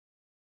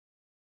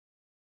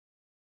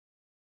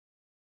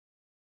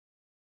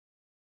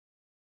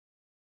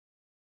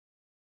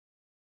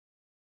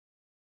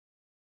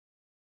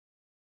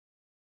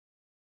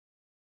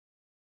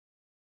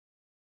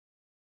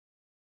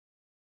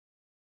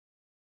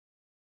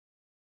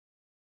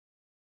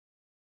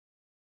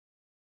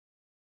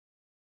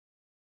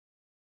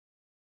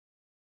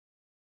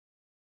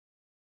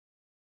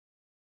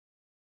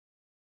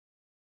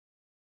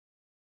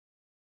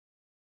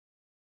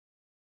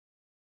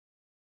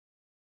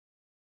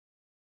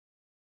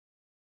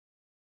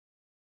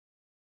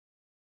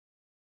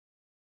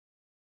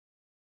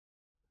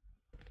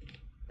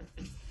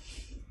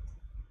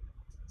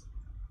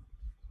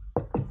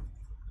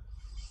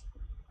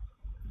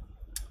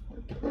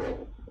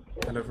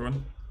hello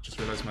everyone. Just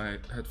realised my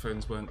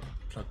headphones weren't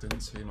plugged in,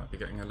 so you might be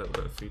getting a little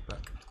bit of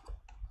feedback.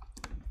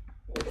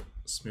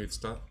 Smooth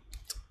start.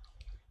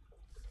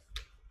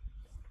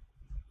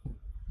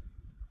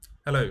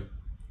 Hello.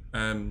 I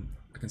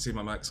can see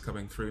my mic's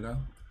coming through now,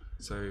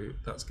 so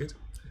that's good.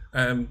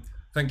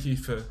 Thank you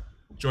for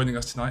joining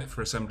us tonight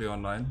for Assembly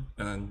Online,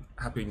 and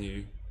Happy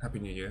New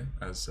Year,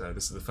 as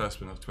this is the first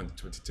one of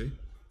 2022.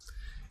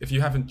 If you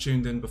haven't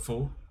tuned in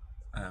before,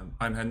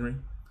 I'm Henry.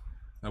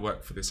 I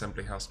work for the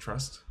Assembly House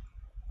Trust.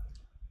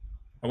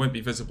 I won't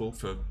be visible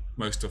for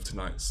most of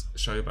tonight's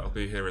show, but I'll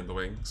be here in the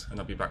wings, and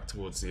I'll be back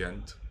towards the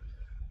end.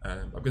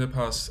 I'm going to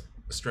pass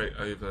straight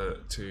over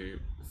to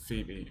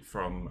Phoebe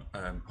from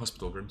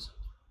Hospital Rooms,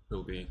 who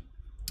will be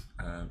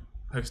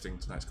hosting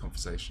tonight's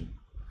conversation.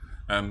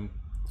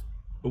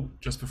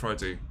 Just before I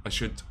do, I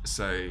should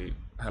say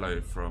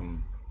hello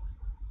from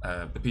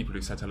the people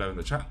who said hello in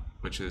the chat,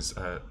 which is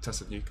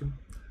Tessa Newcomb,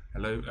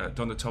 hello,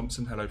 Donna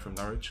Thompson, hello from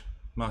Norwich,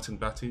 Martin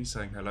Batty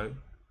saying hello,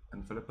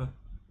 and Philippa,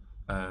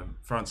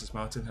 Francis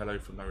Martin, hello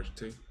from Norwich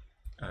too,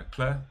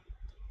 Claire,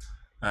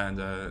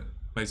 and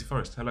Maisie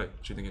Forrest, hello,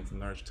 tuning in from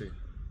Norwich too.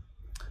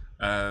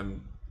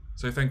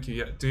 So thank you.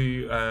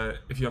 Yeah,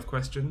 if you have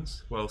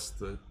questions whilst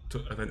the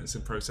event is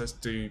in process,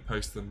 do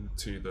post them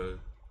to the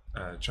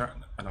chat,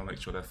 and I'll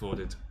make sure they're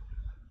forwarded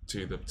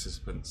to the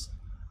participants.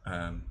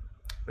 But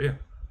yeah,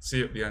 see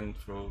you at the end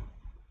for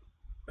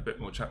a bit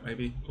more chat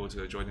maybe, or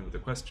to join in with the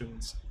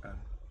questions.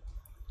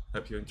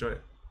 Hope you enjoy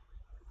it.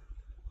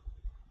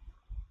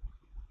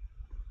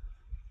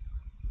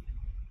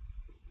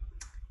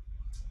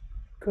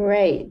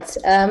 Great.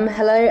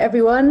 Hello,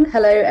 everyone.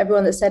 Hello,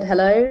 everyone that said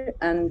hello,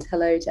 and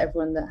hello to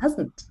everyone that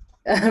hasn't.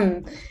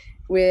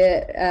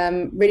 We're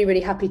really,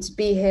 really happy to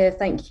be here.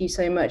 Thank you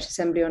so much,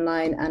 Assembly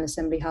Online and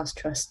Assembly House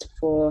Trust,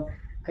 for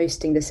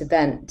hosting this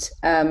event.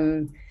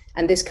 And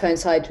this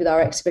coincides with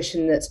our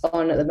exhibition that's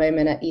on at the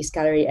moment at East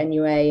Gallery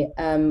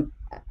NUA,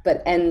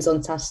 but ends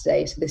on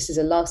Saturday. So this is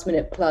a last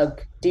minute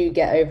plug. Do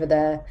get over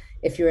there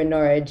if you're in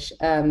Norwich.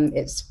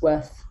 It's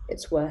worth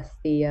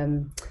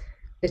the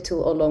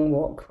little or long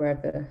walk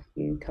wherever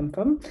you come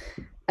from.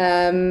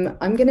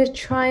 I'm going to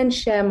try and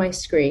share my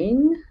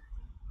screen,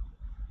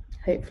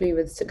 hopefully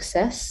with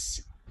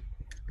success.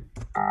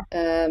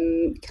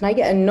 Can I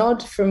get a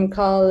nod from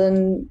Carl?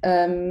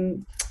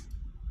 And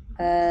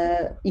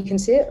you can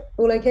see it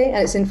all okay,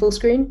 and it's in full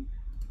screen?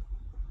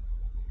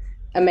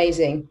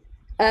 Amazing.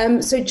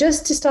 So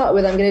just to start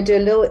with, I'm going to do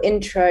a little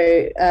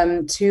intro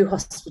to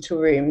Hospital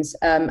Rooms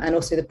and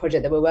also the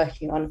project that we're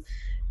working on.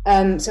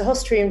 So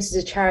Hospital Rooms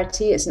is a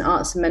charity. It's an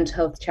arts and mental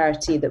health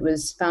charity that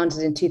was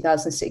founded in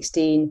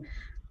 2016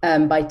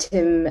 by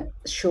Tim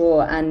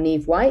Shaw and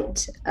Neve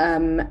White,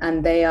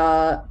 and they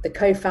are the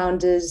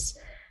co-founders.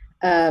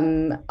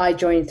 I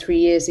joined 3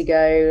 years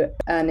ago,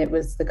 and it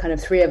was the kind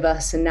of three of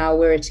us, and now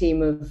we're a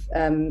team of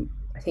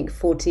I think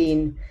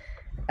 14.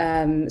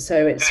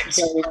 So it's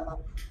very...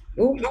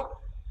 Ooh.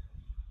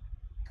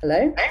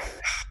 Hello.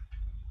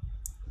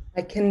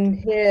 I can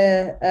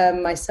hear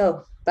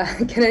myself.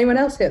 Can anyone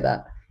else hear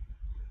that?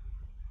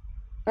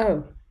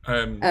 Oh.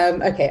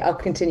 Okay, I'll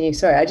continue.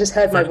 Sorry, I just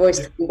heard my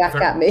voice coming back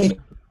at me.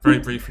 Very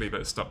briefly,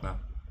 but it's stopped now.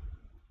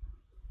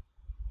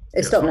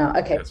 It's stopped now.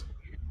 Okay. Yes.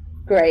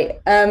 Great.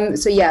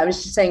 So yeah, I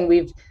was just saying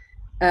we've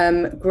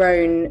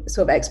grown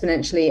sort of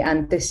exponentially,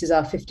 and this is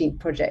our 15th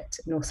project,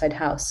 Northside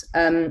House.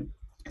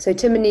 So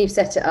Tim and Neve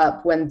set it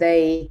up when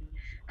they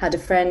had a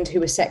friend who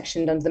was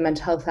sectioned under the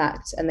Mental Health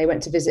Act, and they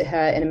went to visit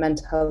her in a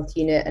mental health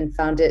unit and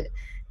found it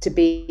to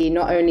be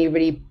not only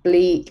really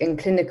bleak and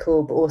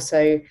clinical, but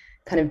also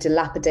kind of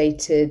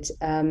dilapidated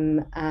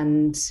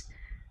and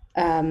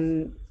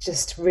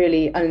just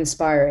really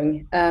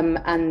uninspiring.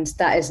 And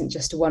that isn't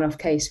just a one-off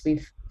case.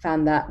 We've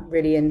found that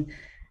really in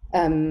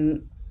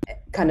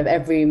kind of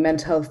every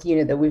mental health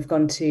unit that we've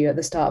gone to at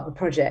the start of a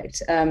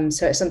project.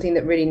 So it's something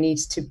that really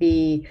needs to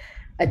be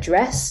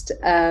addressed,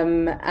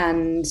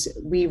 and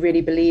we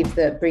really believe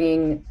that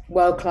bringing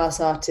world-class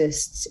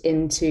artists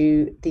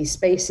into these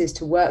spaces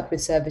to work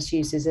with service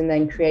users and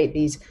then create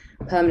these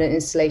permanent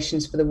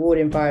installations for the ward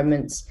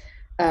environments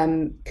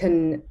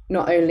can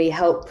not only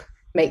help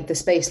make the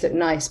space look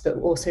nice, but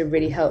also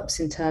really helps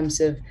in terms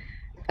of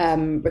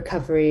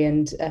recovery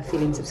and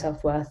feelings of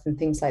self-worth and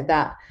things like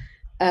that.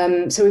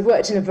 So we've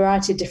worked in a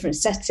variety of different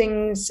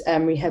settings: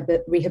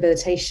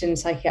 rehabilitation,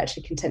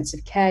 psychiatric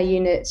intensive care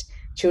unit,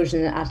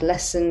 children and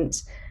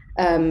adolescent,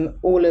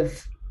 all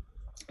of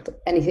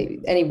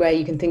anywhere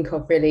you can think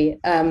of, really.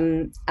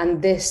 And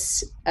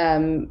this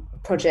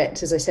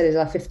project, as I said, is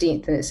our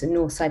 15th, and it's a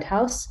Northside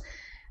House.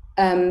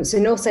 So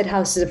Northside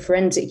House is a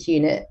forensic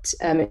unit.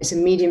 It's a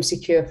medium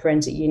secure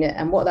forensic unit.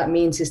 And what that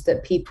means is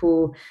that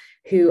people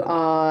who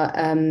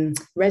are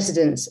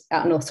residents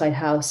at Northside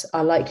House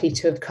are likely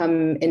to have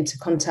come into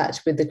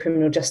contact with the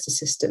criminal justice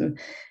system,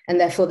 and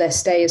therefore their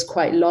stay is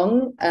quite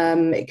long.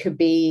 It could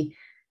be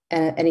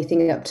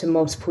anything up to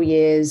multiple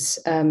years,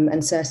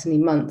 and certainly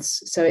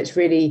months. So it's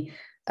really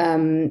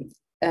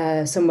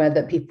somewhere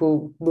that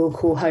people will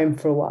call home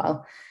for a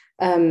while.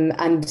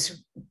 And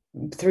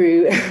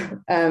through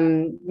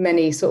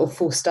many sort of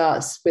false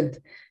starts with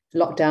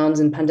lockdowns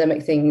and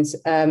pandemic things,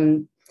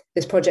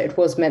 this project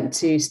was meant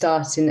to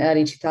start in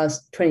early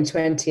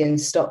 2020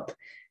 and stop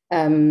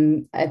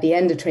at the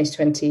end of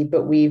 2020,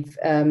 but we've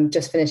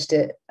just finished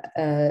it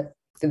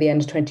for the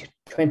end of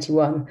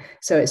 2021.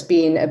 So it's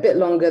been a bit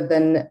longer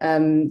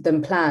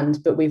than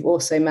planned, but we've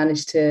also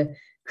managed to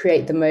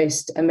create the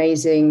most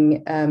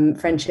amazing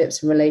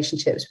friendships and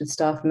relationships with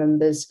staff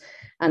members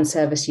and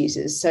service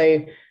users.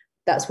 So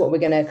that's what we're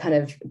going to kind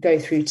of go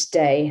through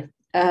today.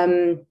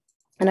 And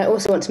I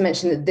also want to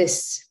mention that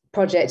this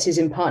project is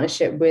in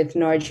partnership with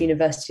Norwich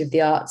University of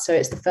the Arts. So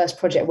it's the first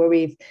project where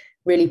we've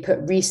really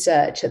put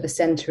research at the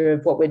center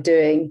of what we're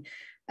doing.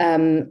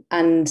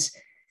 And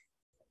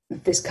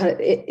this kind of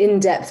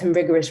in-depth and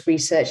rigorous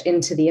research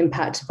into the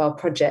impact of our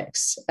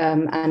projects,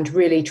 and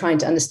really trying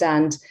to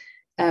understand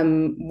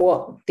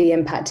what the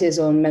impact is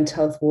on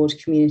mental health ward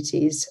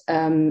communities.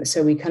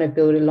 So we kind of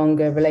build a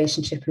longer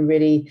relationship and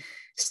really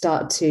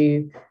start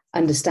to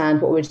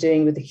understand what we're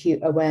doing with acute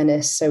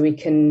awareness, so we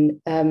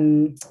can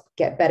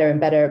get better and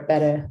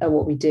better at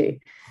what we do.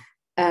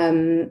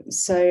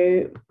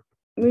 So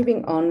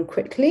moving on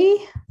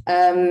quickly,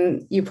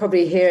 you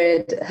probably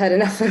heard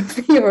enough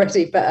of me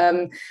already,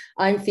 but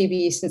I'm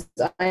Phoebe Eustance.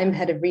 I'm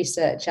head of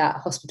research at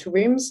Hospital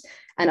Rooms,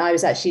 and I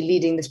was actually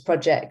leading this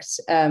project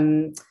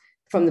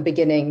from the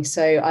beginning.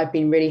 So I've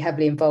been really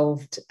heavily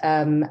involved,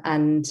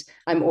 and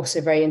I'm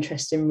also very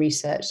interested in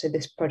research. So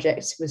this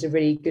project was a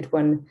really good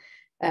one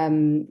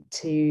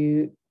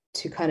to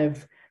kind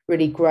of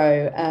really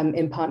grow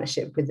in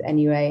partnership with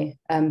NUA.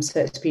 So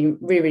it's been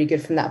really, really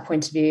good from that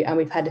point of view. And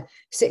we've had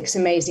 6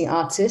 amazing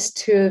artists,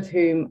 2 of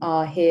whom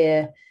are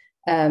here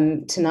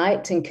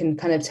tonight and can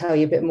kind of tell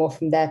you a bit more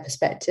from their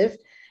perspective.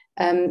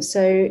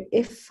 So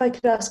if I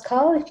could ask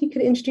Carl, if you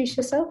could introduce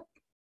yourself.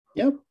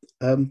 Yeah,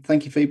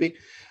 thank you, Phoebe.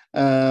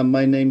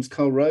 My name's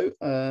Rowe.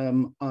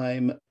 I'm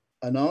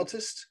an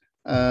artist.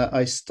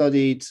 I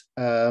studied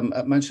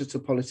at Manchester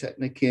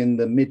Polytechnic in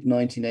the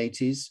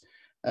mid-1980s.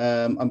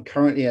 I'm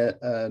currently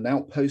an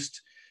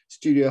outpost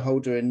studio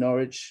holder in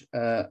Norwich,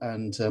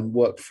 and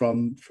work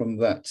from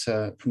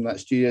that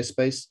studio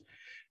space.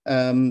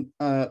 I'm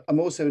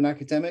also an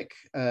academic.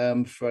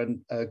 For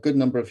a good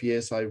number of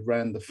years, I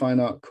ran the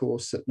fine art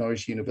course at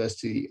Norwich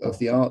University of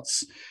the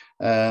Arts.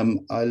 I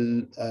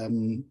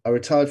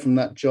retired from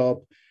that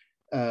job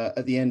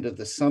at the end of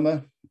the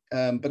summer,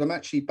 but I'm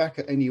actually back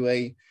at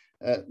NUA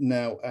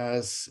now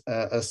as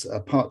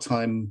a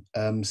part-time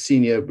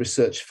senior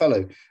research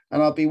fellow,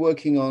 and I'll be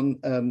working on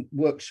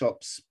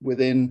workshops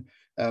within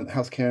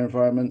healthcare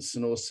environments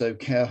and also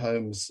care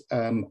homes,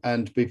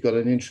 and we've got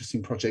an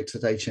interesting project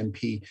at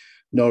HMP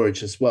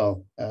Norwich as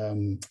well.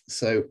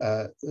 So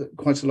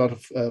quite a lot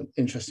of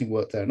interesting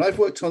work there. And I've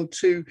worked on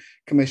 2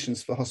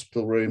 commissions for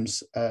Hospital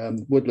Rooms,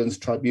 Woodlands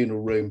Tribunal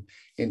Room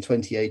in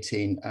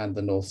 2018 and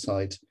the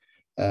Northside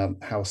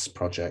House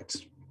project.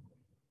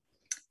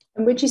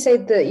 And would you say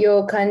that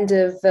your kind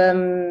of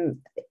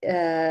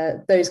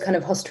those kind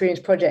of Hospital Rooms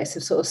projects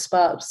have sort of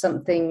sparked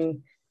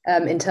something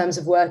in terms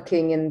of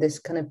working in this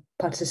kind of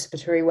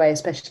participatory way,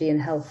 especially in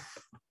health?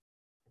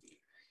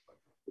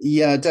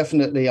 Yeah,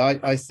 definitely.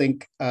 I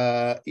think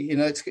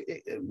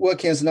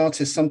working as an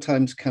artist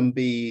sometimes can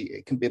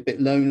be a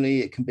bit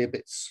lonely. It can be a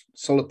bit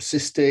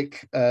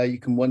solipsistic. You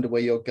can wonder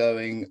where you're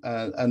going,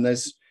 and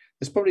there's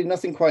probably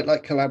nothing quite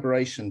like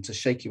collaboration to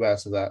shake you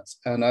out of that.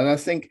 And I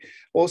think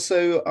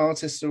also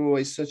artists are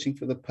always searching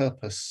for the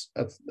purpose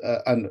of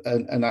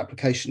an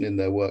application in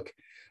their work.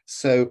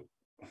 So,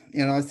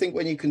 I think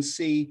when you can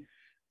see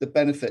the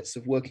benefits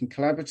of working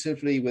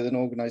collaboratively with an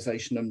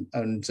organization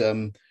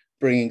and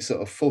bringing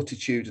sort of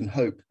fortitude and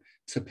hope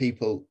to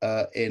people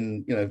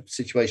in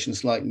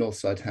situations like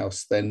Northside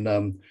House, then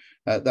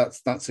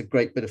that's a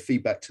great bit of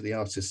feedback to the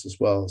artists as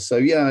well. So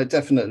yeah,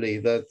 definitely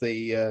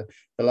the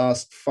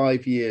last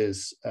 5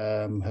 years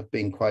have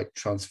been quite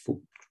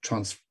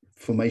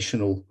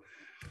transformational.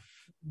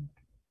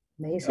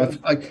 Amazing.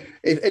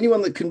 If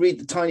anyone that can read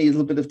the tiny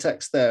little bit of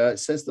text there, it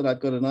says that I've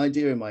got an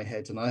idea in my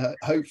head, and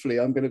hopefully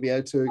I'm going to be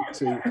able to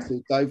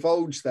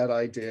divulge that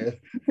idea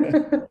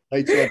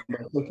later on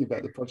when talking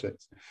about the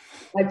project.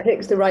 I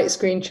picked the right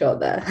screenshot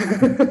there.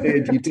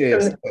 You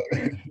did.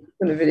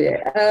 From the video.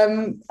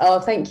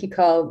 Oh, thank you,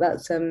 Carl.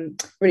 That's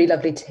really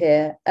lovely to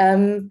hear.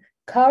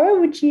 Cara,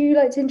 would you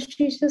like to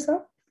introduce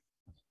yourself?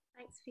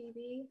 Thanks,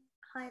 Phoebe.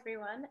 Hi,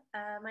 everyone.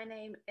 My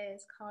name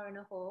is Cara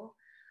Nahaul.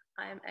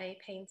 I'm a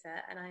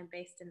painter and I'm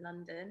based in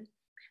London.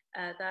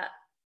 That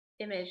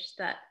image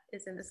that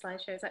is in the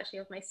slideshow is actually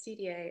of my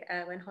studio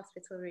when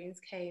Hospital Rooms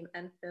came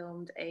and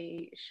filmed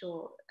a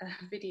short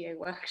video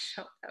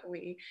workshop that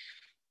we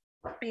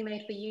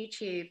made for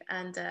YouTube.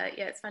 And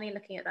yeah, it's funny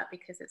looking at that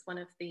because it's one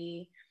of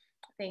the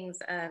things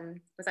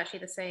was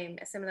actually a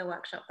similar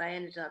workshop that I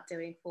ended up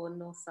doing for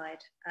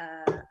Northside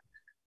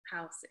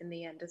House in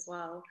the end as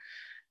well.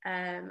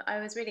 I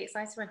was really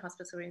excited when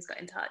Hospital Rooms got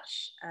in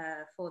touch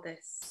for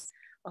this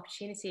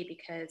opportunity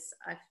because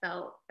I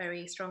felt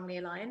very strongly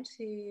aligned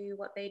to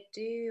what they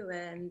do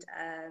and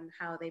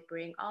how they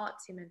bring art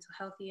to mental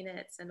health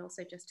units and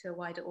also just to a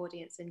wider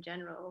audience in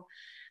general.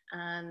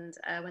 And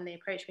when they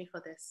approached me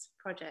for this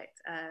project,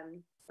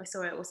 I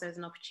saw it also as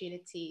an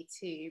opportunity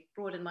to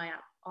broaden my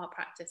art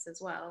practice as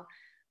well.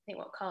 I think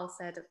what Carl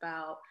said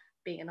about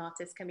being an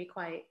artist can be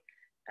quite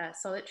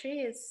solitary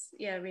is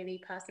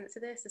really pertinent to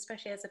this,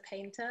 especially as a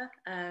painter.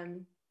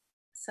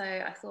 So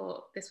I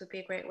thought this would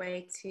be a great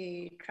way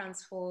to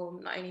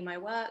transform not only my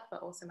work,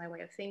 but also my way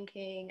of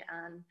thinking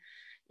and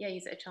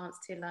use it a chance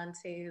to learn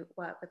to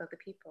work with other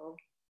people.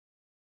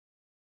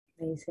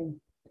 Amazing.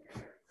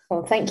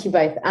 Well, thank you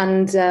both.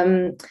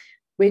 And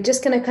we're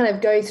just going to kind of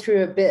go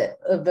through a bit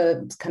of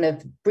a kind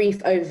of brief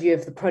overview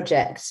of the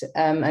project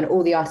and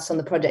all the artists on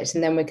the project.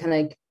 And then we're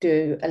going to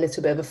do a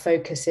little bit of a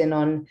focus in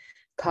on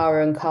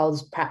Cara and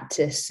Carl's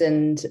practice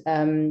and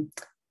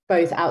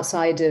both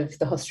outside of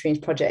the Host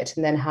project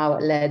and then how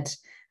it led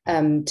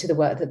to the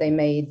work that they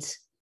made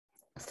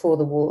for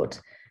the ward.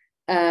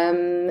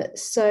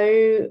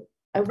 So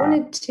I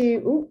wanted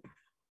to,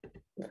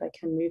 if I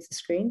can move the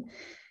screen.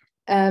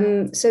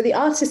 So the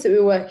artist that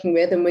we're working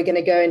with, and we're going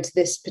to go into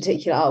this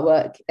particular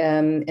artwork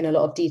in a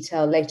lot of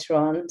detail later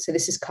on. So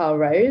this is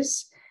Rowe,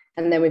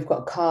 and then we've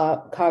got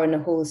Cara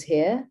Nahaul's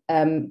here,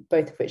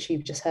 both of which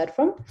you've just heard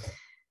from.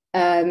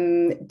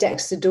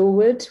 Dexter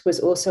Dorwood was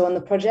also on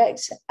the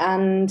project,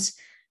 and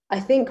I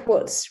think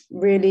what's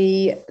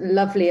really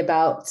lovely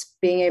about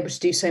being able to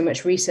do so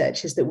much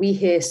research is that we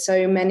hear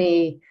so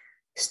many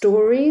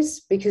stories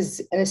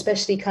because, and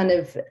especially kind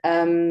of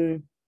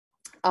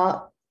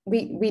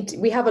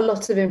we have a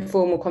lot of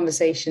informal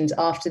conversations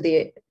after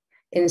the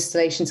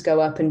installations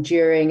go up and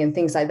during and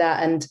things like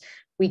that, and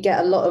we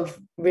get a lot of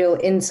real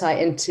insight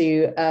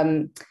into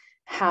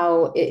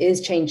how it is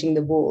changing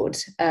the ward,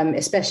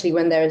 especially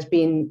when there has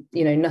been,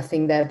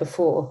 nothing there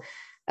before.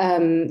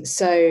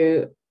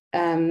 So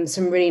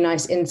some really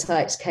nice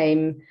insights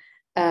came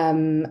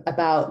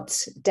about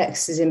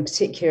Dexter's in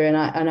particular,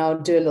 and I'll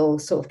do a little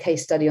sort of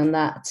case study on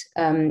that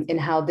in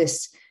how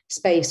this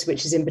space,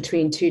 which is in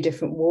between two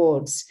different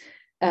wards,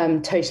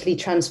 totally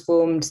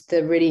transformed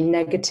the really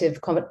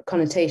negative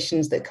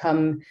connotations that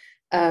come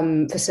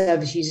for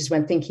service users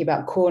when thinking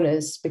about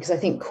corners, because I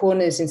think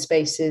corners in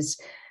spaces,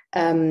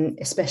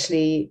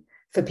 especially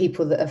for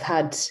people that have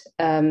had,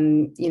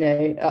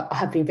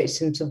 have been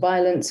victims of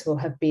violence or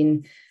have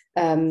been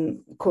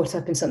caught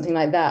up in something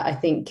like that, I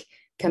think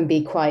can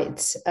be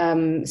quite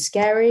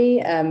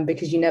scary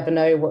because you never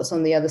know what's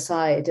on the other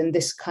side. And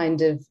this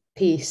kind of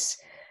piece,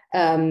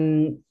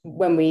 when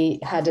we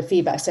had a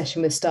feedback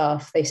session with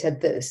staff, they said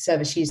that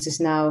service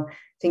users now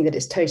think that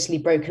it's totally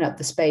broken up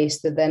the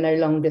space, that they're no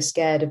longer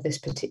scared of this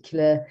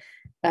particular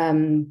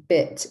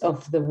bit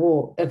of the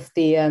wall of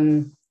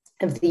the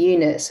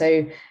unit.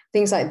 So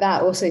things like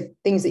that, also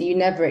things that you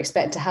never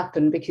expect to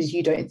happen because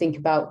you don't think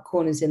about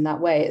corners in that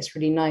way. It's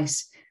really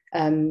nice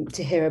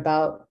to hear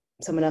about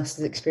someone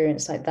else's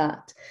experience like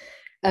that.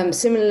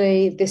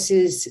 Similarly, this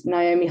is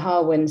Naomi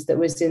Harwin's that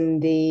was in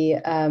the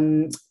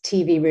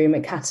TV room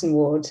at Catton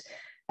Ward.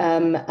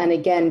 And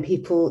again,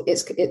 people,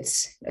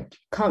 it's I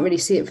can't really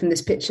see it from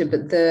this picture,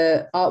 but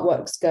the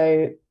artworks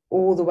go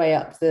all the way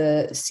up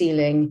the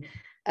ceiling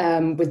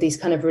with these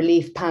kind of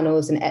relief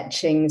panels and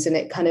etchings, and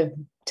it kind of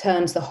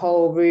turns the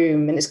whole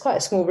room, and it's quite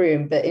a small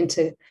room, but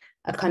into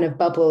a kind of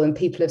bubble. And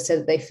people have said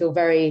that they feel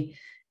very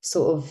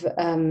sort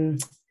of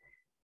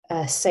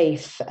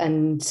safe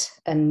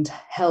and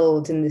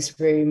held in this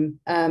room.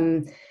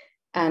 And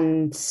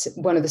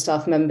one of the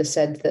staff members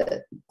said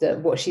that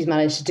what she's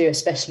managed to do,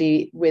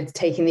 especially with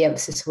taking the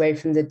emphasis away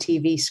from the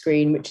TV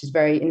screen, which is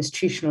very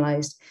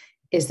institutionalized,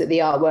 is that the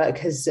artwork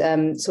has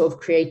sort of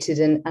created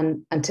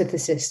an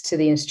antithesis to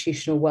the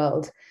institutional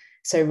world.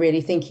 So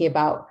really thinking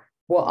about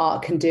what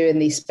art can do in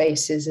these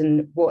spaces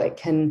and what it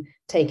can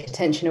take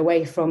attention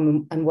away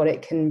from and what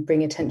it can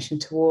bring attention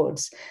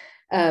towards.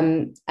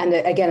 And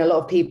again, a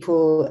lot of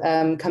people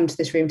come to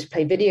this room to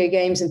play video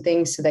games and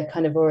things, so they're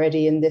kind of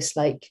already in this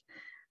like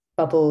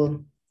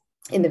bubble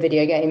in the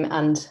video game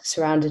and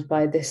surrounded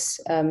by this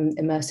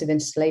immersive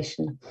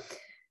installation.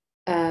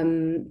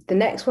 The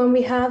next one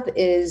we have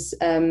is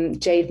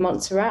Jade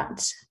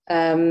Montserrat.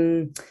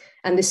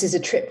 And this is a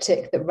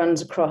triptych that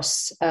runs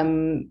across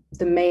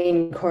the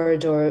main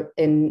corridor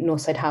in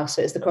Northside House.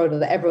 So it's the corridor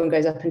that everyone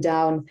goes up and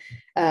down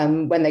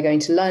when they're going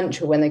to lunch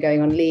or when they're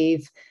going on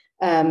leave.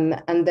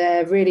 And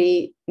they're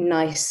really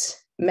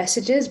nice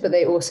messages, but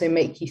they also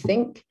make you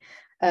think.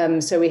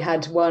 So we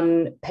had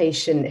one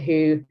patient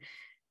who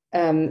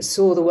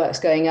saw the works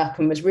going up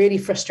and was really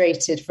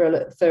frustrated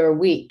for a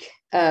week.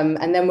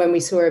 And then when we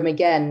saw him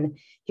again,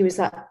 he was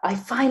like, I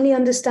finally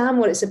understand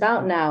what it's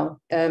about now.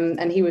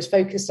 And he was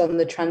focused on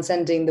the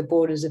transcending the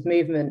borders of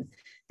movement.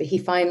 But he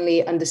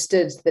finally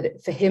understood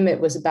that for him,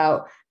 it was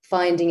about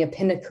finding a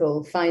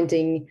pinnacle,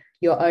 finding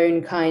your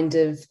own kind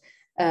of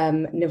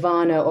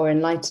nirvana or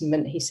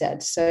enlightenment, he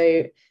said.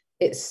 So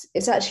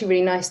it's actually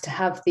really nice to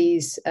have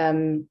these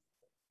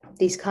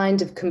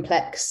kind of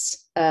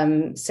complex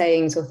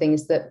sayings or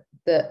things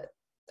that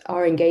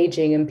are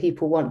engaging and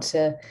people want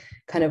to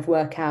kind of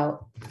work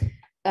out.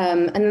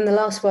 And then the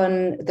last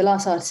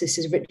artist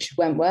is Richard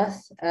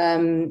Wentworth.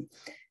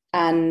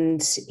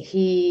 And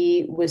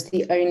he was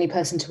the only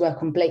person to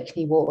work on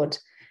Blakeney Ward,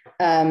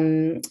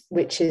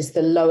 which is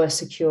the lower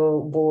secure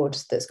ward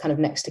that's kind of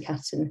next to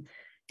Catton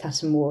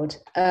Ward.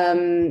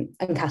 And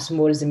Catton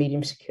Ward is the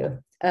medium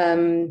secure.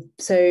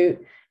 So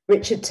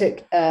Richard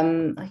took,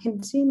 I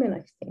can zoom in,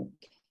 I think.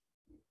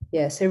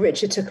 Yeah, so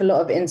Richard took a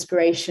lot of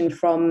inspiration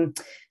from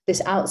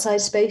this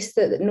outside space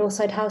that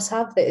Northside House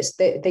have.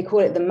 They call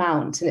it the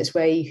Mount, and it's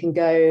where you can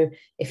go,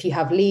 if you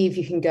have leave,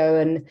 you can go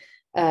and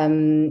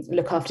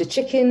look after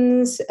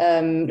chickens,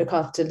 look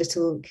after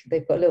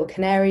they've got little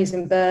canaries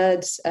and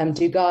birds,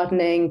 do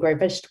gardening, grow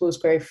vegetables,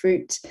 grow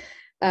fruit.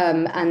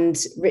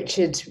 And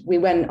Richard, we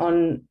went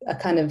on a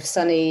kind of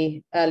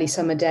sunny early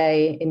summer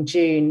day in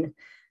June,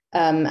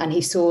 and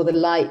he saw the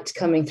light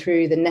coming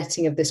through the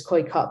netting of this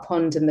koi carp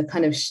pond and the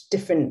kind of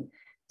different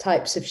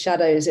types of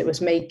shadows it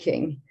was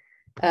making,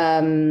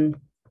 sort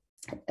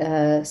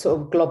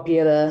of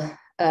globular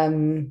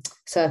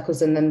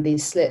circles and then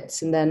these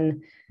slits. And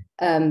then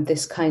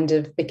this kind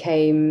of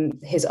became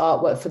his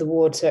artwork for the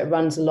ward, so it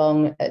runs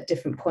along at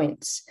different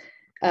points.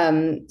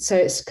 So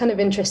it's kind of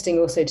interesting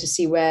also to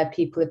see where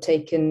people have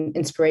taken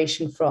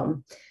inspiration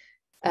from.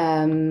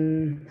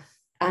 And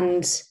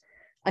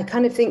I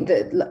kind of think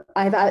that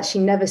I've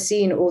actually never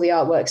seen all the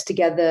artworks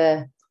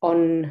together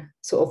on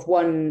sort of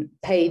one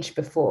page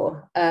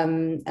before.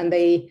 And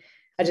I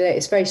don't know,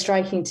 it's very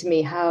striking to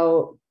me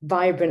how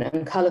vibrant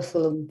and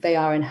colourful they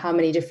are and how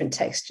many different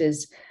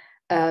textures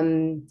are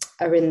in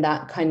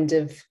that kind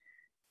of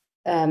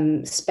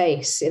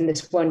space in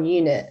this one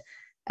unit.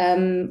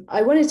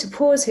 I wanted to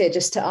pause here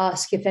just to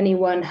ask if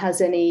anyone has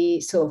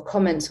any sort of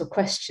comments or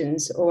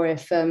questions, or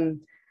if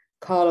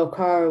Carl or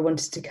Cara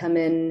wanted to come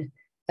in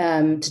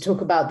to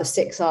talk about the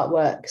 6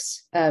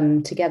 artworks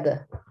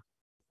together.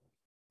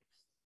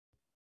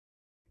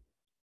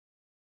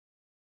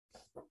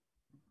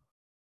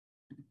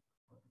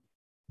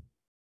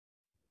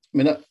 I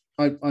mean,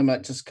 I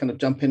might just kind of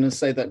jump in and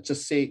say that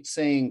just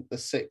seeing the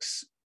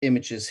 6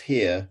 images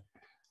here,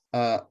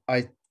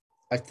 I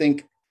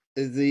think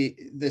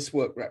this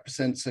work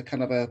represents a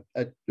kind of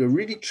a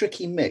really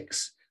tricky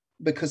mix,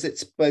 because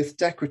it's both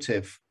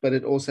decorative, but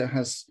it also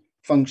has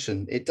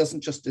function. It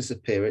doesn't just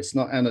disappear. It's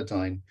not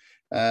anodyne.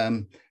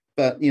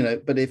 But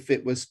if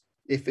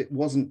it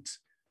wasn't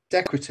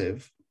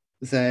decorative,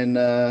 then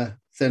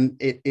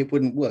it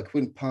wouldn't work. It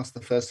wouldn't pass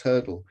the first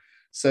hurdle.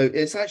 So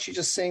it's actually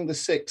just seeing the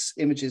 6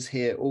 images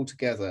here all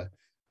together.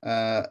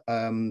 That's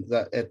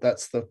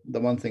the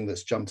one thing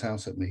that's jumped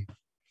out at me.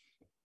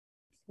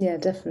 Yeah,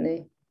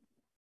 definitely.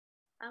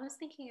 I was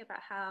thinking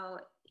about how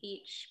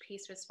each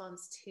piece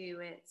responds to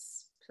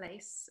its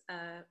place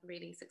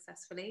really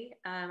successfully.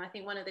 I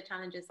think one of the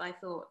challenges I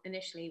thought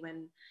initially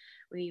when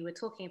we were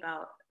talking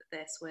about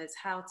this was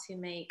how to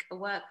make a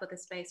work for the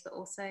space, but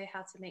also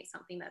how to make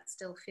something that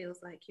still feels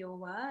like your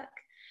work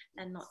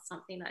and not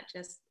something that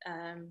just,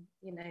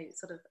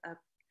 sort of, I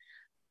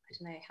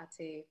don't know how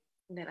to,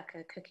 like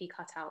a cookie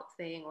cutout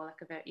thing, or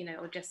like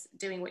or just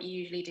doing what you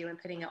usually do and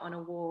putting it on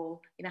a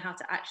wall, how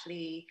to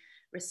actually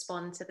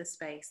respond to the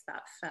space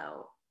that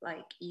felt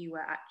like you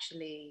were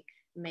actually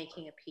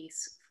making a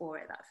piece for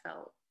it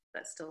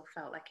that still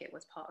felt like it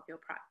was part of your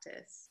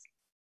practice.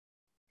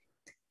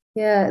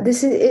 Yeah,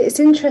 it's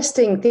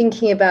interesting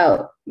thinking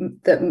about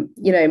that,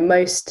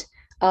 most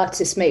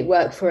artists make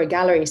work for a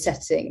gallery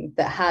setting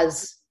that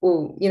has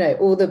all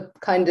the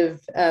kind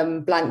of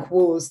blank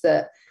walls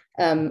that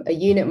a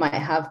unit might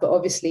have, but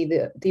obviously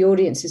the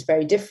audience is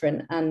very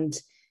different,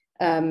 and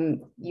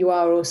you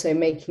are also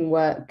making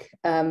work,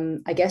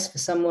 I guess, for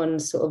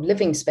someone's sort of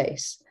living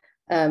space.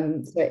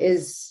 So it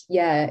is,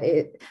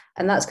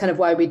 and that's kind of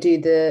why we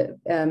do the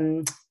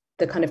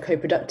kind of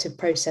co-productive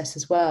process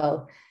as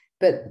well.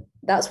 But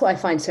that's what I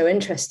find so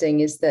interesting,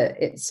 is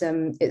that it's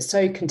so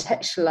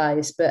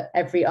contextualized, but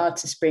every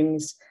artist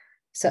brings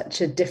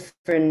such a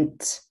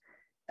different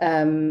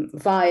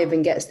vibe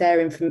and gets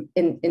their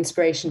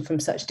inspiration from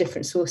such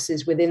different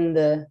sources within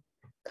the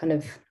kind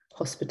of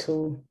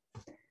hospital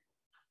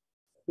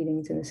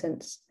feelings, in a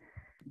sense.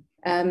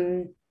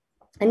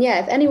 And yeah,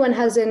 if anyone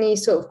has any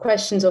sort of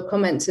questions or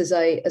comments as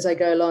I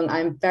go along,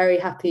 I'm very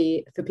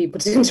happy for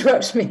people to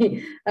interrupt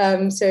me.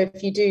 So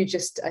if you do,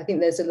 I think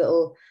there's a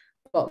little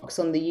box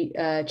on the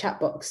chat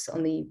box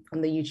on the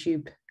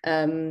YouTube.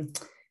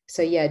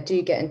 So yeah,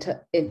 do get into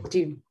it.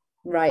 Do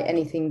write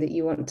anything that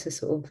you want to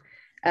sort of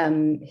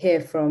hear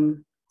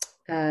from,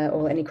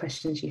 or any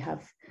questions you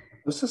have.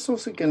 I was just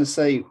also going to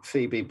say,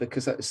 Phoebe,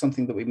 because that is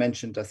something that we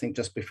mentioned, I think,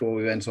 just before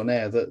we went on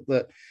air,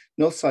 that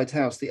Northside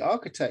House, the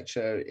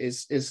architecture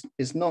is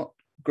not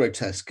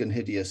grotesque and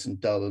hideous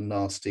and dull and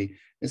nasty.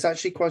 It's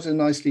actually quite a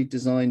nicely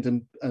designed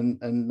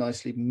and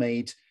nicely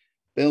made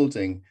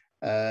building.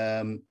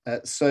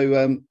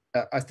 So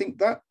I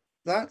think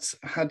that's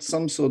had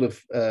some sort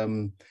of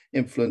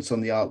influence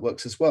on the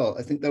artworks as well.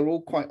 I think they're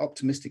all quite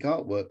optimistic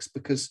artworks,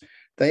 because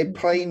they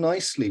play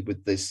nicely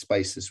with these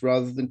spaces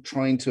rather than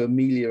trying to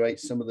ameliorate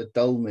some of the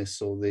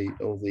dullness or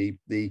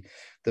the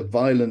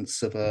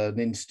violence of an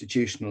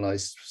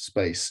institutionalized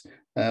space.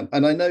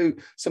 And I know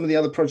some of the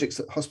other projects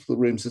that Hospital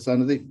Rooms has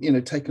done,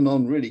 they've taken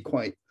on really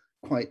quite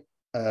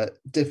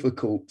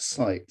difficult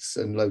sites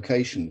and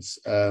locations,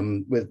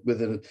 with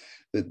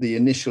the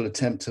initial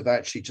attempt of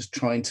actually just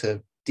trying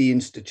to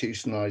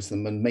deinstitutionalize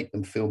them and make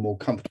them feel more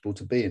comfortable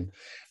to be in.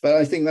 But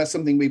I think that's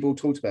something we've all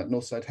talked about.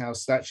 Northside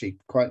House is actually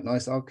quite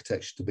nice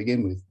architecture to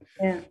begin with.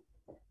 Yeah,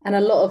 and a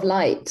lot of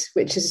light,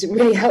 which is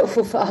really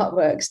helpful for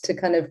artworks to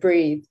kind of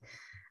breathe.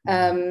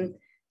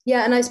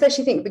 Yeah, and I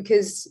especially think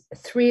because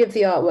 3 of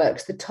the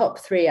artworks, the top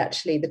 3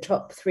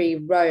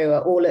 row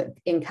are all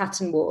in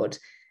Catton Ward,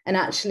 and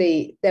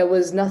actually there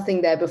was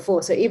nothing there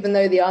before. So even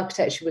though the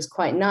architecture was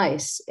quite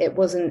nice, it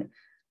wasn't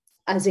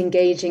as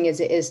engaging as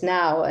it is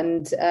now.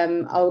 And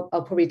I'll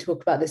probably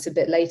talk about this a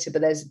bit later,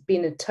 but there's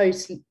been a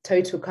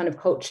total kind of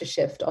culture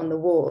shift on the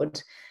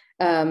ward.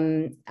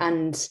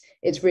 And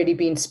it's really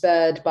been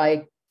spurred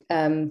by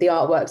the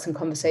artworks and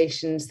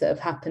conversations that have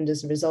happened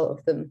as a result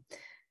of them.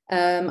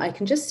 I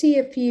can just see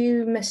a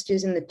few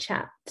messages in the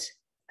chat.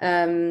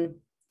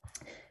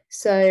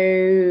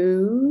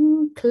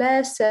 So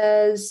Claire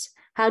says,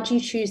 how do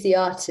you choose the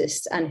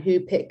artists and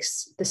who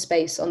picks the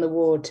space on the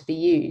ward to be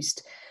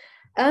used?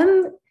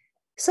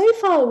 So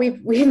far,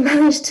 we've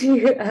managed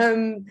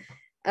to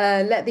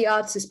let the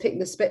artists pick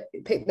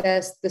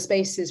the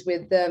spaces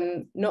with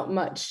not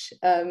much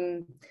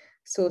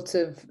sort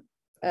of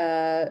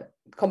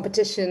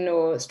competition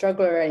or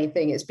struggle or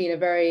anything. It's been a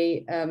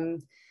very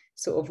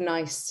sort of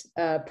nice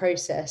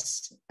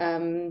process,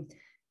 and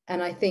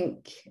I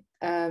think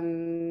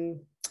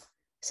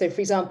so. For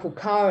example,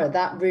 Cara,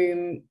 that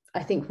room,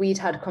 I think we'd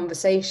had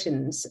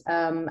conversations,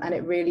 and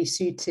it really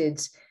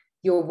suited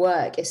your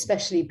work,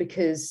 especially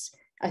because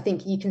I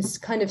think you can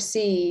kind of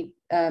see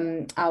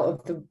out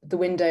of the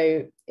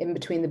window in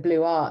between the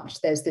Blue Arch,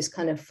 there's this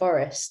kind of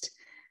forest.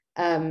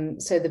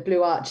 So the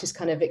Blue Arch is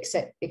kind of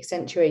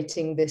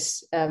accentuating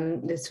this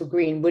little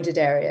green wooded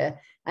area.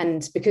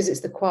 And because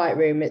it's the quiet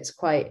room, it's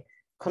quite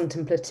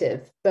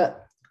contemplative.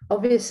 But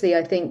obviously,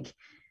 I think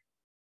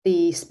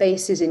the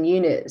spaces in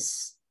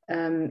units,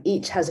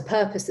 each has a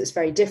purpose that's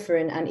very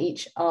different, and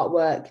each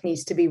artwork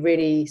needs to be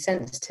really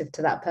sensitive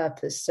to that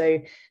purpose. So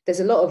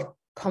there's a lot of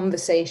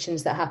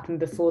conversations that happen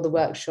before the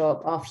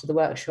workshop, after the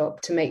workshop,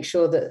 to make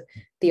sure that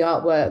the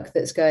artwork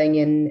that's going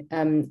in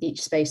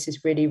each space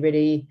is really,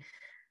 really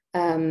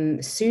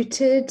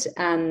suited,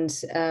 and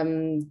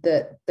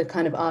that the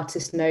kind of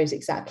artist knows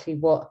exactly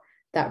what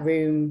that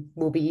room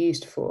will be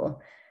used for.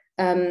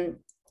 And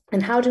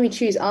how do we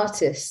choose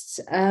artists?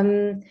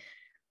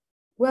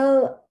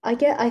 Well,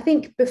 I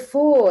think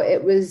before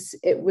it was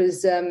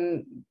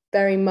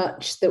very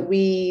much that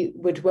we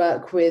would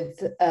work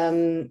with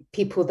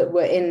people that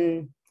were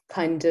in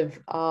kind of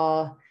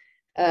our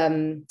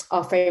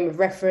frame of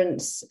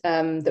reference,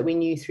 that we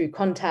knew through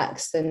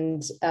contacts,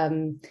 and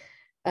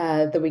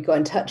that we got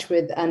in touch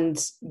with. And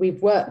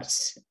we've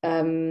worked,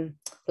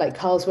 like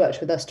Carl's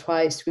worked with us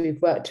twice.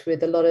 We've worked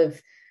with a lot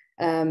of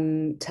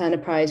Turner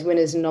Prize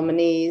winners and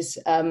nominees,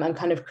 and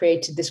kind of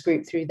created this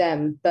group through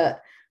them.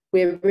 But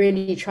we're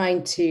really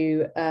trying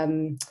to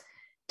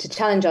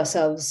challenge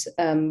ourselves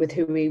with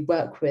who we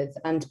work with,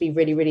 and to be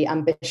really, really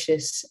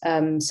ambitious.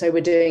 So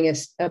we're doing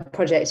a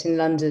project in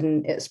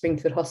London at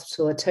Springfield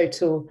Hospital, a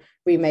total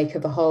remake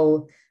of a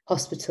whole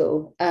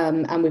hospital.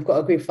 And we've got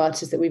a group of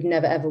artists that we've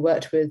never, ever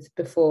worked with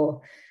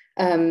before.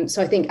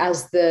 So I think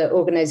as the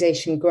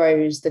organisation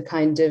grows, the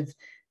kind of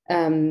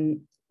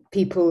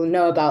people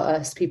know about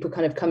us, people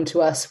kind of come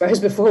to us, whereas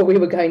before we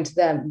were going to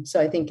them. So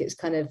I think it's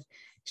kind of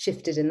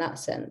shifted in that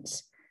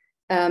sense.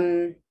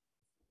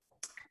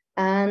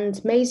 And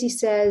Maisie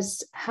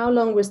says, how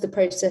long was the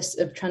process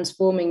of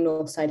transforming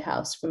Northside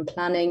House from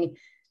planning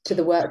to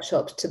the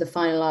workshops to the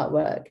final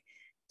artwork?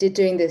 Did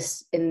doing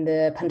this in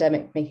the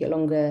pandemic make it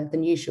longer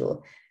than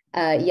usual?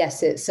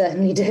 Yes, it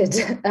certainly did.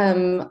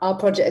 Our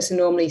projects are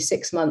normally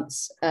 6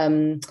 months.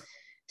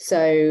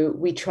 So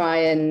we try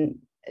and,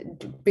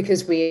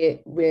 because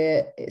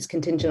it's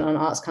contingent on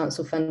Arts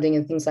Council funding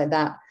and things like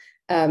that,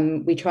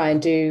 we try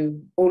and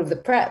do all of the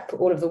prep,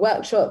 all of the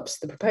workshops,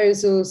 the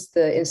proposals,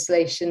 the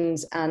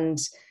installations, and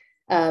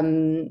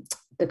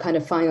the kind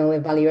of final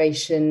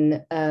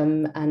evaluation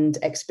and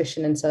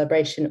exhibition and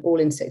celebration all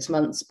in 6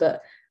 months.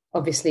 But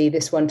obviously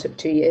this one took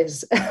 2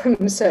 years,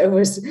 so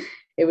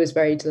it was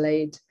very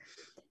delayed.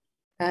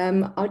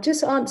 I'll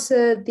just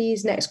answer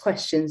these next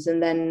questions,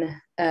 and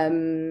then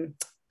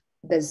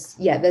there's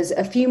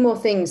a few more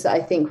things that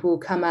I think will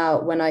come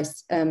out when I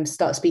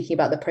start speaking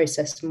about the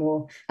process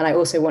more. And I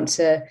also want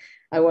to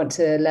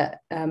let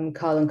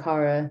Carl and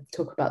Cara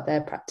talk about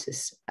their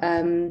practice.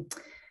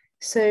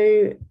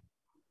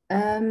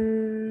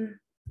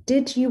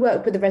 Did you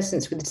work with the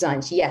residents with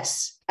designs?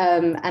 Yes.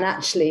 And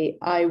actually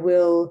I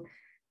will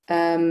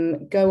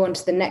go on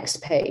to the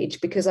next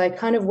page, because I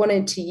kind of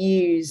wanted to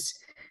use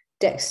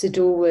Dexter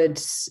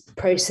Dorwood's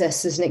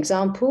process as an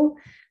example.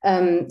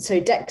 So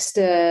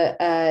Dexter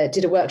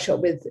did a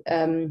workshop with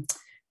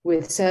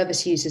with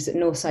service users at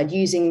Northside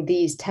using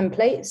these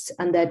templates,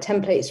 and they're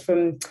templates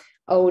from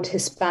old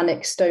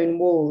Hispanic stone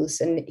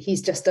walls. And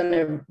he's just done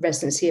a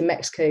residency in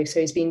Mexico, so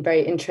he's been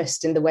very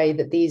interested in the way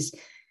that these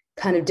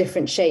kind of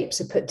different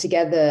shapes are put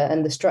together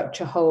and the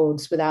structure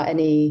holds without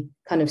any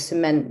kind of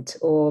cement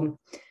or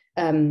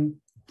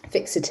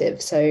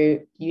fixative. So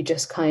you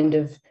just kind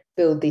of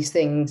build these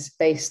things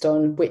based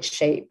on which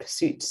shape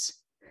suits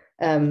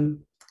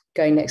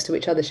going next to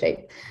which other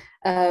shape.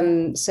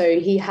 So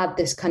he had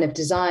this kind of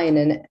design,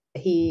 and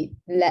he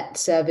let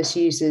service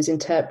users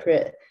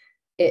interpret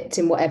it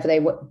in whatever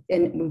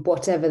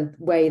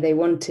way they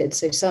wanted.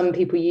 So some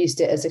people used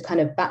it as a kind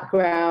of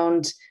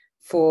background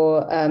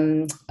for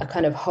a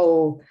kind of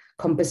whole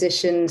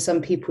composition.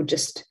 Some people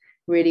just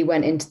really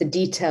went into the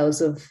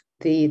details of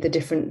the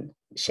different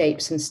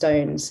shapes and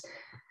stones.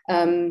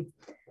 And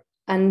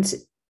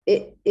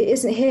it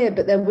isn't here,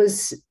 but there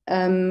was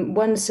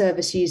one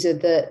service user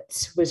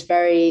that was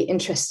very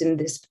interested in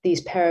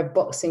these pair of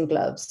boxing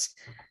gloves.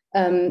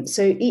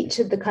 So each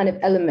of the kind of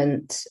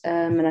elements,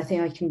 and I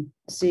think I can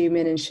zoom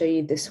in and show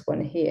you this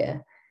one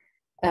here.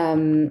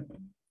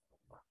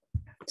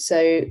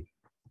 So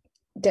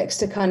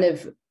Dexter kind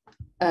of,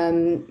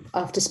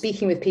 after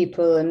speaking with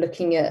people and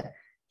looking at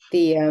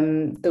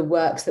the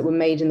works that were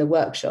made in the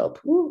workshop,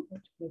 ooh,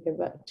 let me go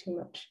back too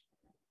much.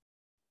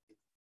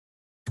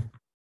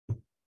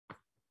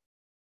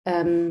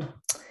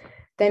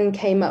 Then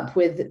came up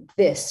with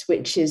this,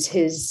 which is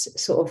his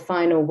sort of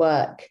final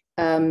work.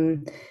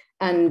 And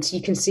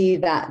you can see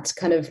that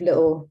kind of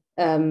little,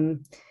 I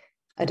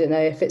don't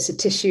know if it's a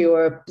tissue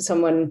or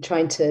someone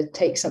trying to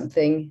take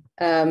something,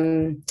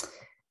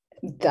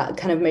 that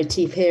kind of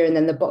motif here, and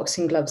then the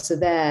boxing gloves are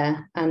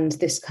there, and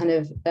this kind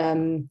of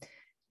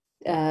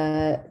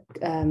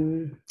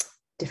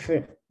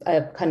different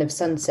kind of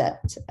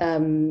sunset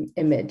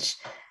image.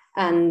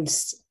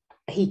 And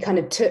he kind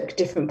of took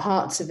different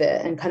parts of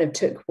it and kind of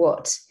took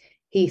what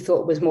he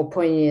thought was more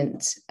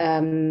poignant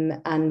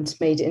and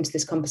made it into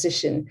this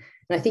composition.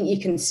 And I think you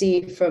can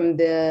see from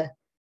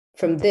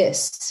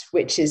this,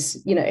 which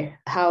is, you know,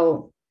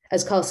 how,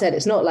 as Carl said,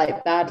 it's not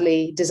like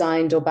badly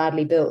designed or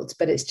badly built,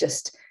 but it's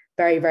just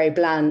very, very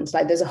bland.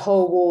 Like there's a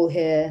whole wall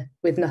here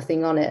with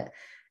nothing on it.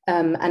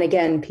 And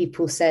again,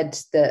 people said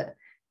that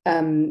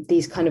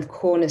these kind of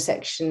corner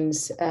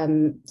sections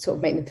sort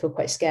of make them feel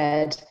quite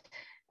scared.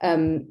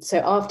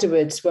 So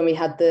afterwards, when we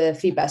had the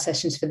feedback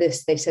sessions for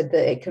this, they said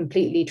that it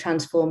completely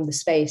transformed the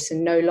space,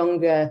 and no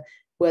longer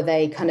were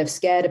they kind of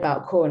scared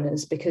about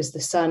corners, because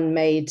the sun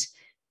made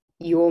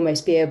you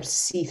almost be able to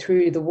see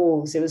through the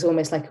walls. It was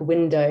almost like a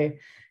window.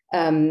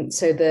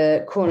 So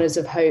the corners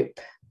of hope,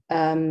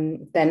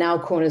 they're now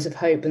corners of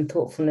hope and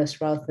thoughtfulness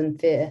rather than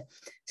fear.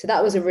 So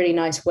that was a really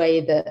nice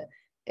way that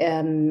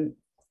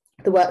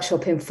the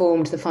workshop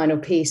informed the final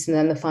piece, and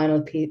then the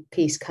final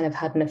piece kind of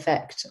had an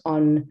effect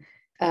on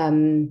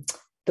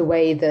the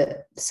way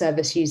that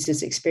service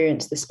users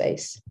experience the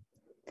space.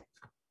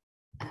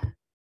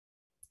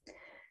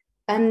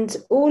 And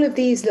all of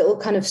these little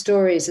kind of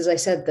stories, as I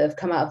said, that have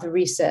come out of the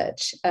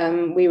research,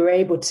 we were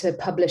able to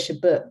publish a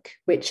book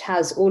which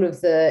has all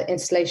of the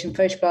installation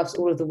photographs,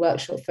 all of the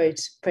workshop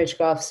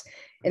photographs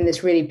in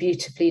this really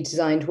beautifully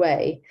designed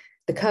way.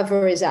 The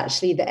cover is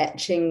actually the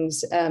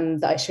etchings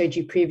that I showed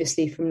you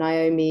previously from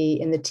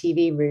Naomi in the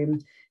TV room.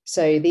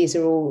 So these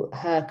are all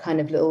her kind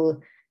of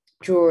little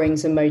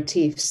drawings and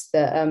motifs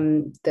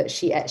that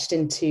she etched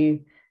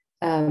into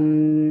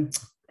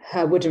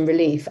her wooden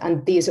relief.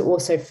 And these are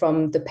also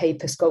from the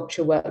paper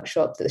sculpture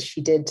workshop that she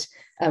did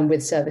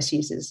with service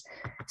users.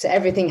 So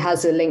everything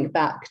has a link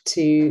back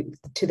to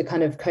the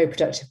kind of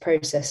co-productive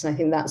process. And I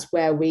think that's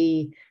where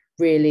we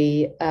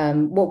really,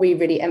 what we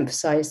really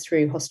emphasize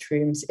through host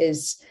rooms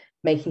is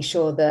making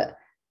sure that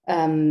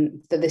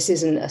that this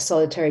isn't a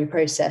solitary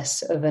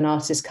process of an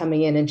artist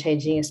coming in and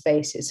changing a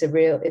space. It's a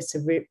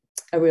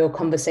real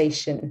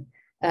conversation,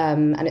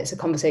 and it's a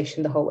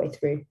conversation the whole way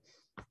through.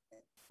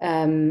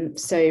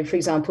 So, for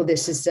example,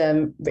 this is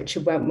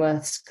Richard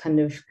Wentworth's kind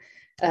of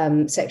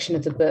section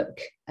of the book,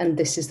 and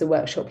this is the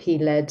workshop he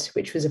led,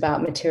 which was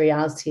about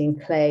materiality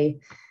and clay,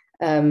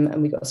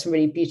 and we got some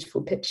really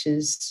beautiful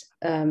pictures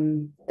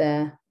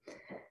there.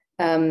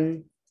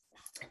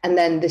 And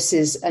then this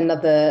is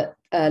another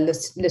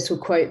little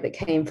quote that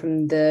came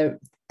from the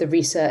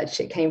research.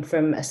 It came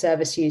from a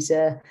service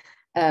user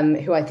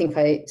who I think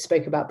I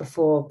spoke about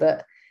before,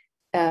 but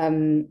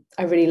I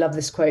really love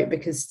this quote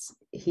because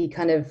he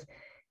kind of,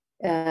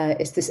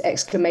 it's this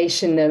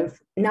exclamation of,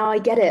 now I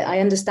get it, I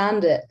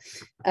understand it.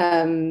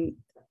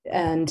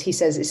 And he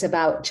says, it's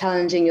about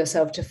challenging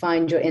yourself to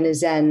find your inner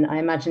Zen. I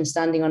imagine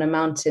standing on a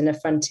mountain, a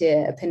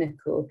frontier, a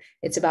pinnacle.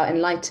 It's about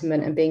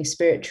enlightenment and being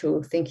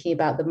spiritual, thinking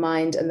about the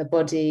mind and the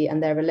body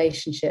and their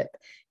relationship.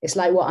 It's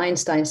like what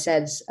Einstein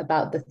says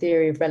about the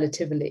theory of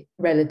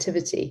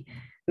relativity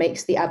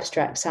makes the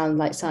abstract sound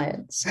like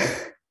science,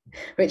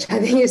 which I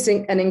think is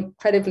an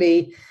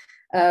incredibly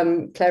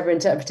clever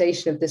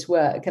interpretation of this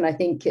work. And I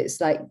think it's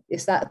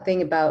that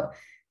thing about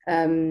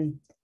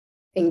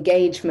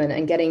engagement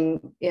and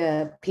getting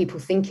people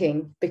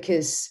thinking,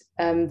 because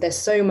there's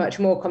so much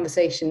more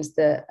conversations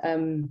that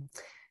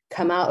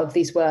come out of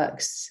these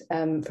works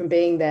from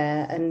being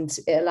there, and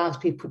it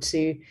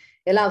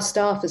allows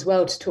staff as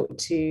well to talk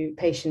to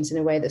patients in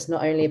a way that's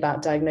not only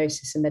about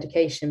diagnosis and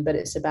medication, but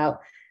it's about,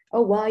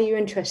 oh, why are you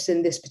interested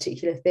in this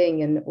particular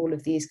thing? And all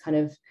of these kind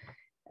of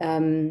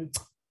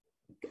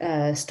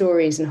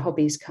stories and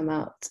hobbies come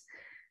out.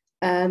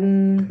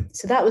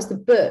 So that was the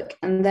book.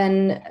 And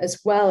then as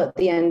well, at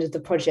the end of the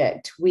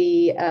project,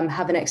 we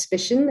have an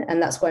exhibition,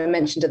 and that's what I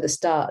mentioned at the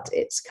start.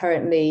 It's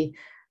currently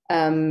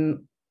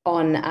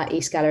on at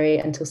East Gallery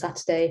until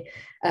Saturday.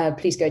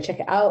 Please go check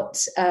it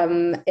out.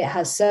 It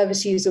has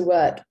service user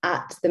work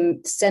at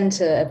the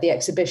center of the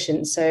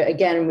exhibition. So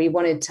again, we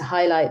wanted to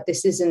highlight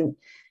this isn't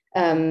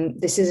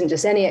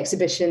just any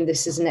exhibition.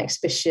 This is an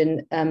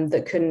exhibition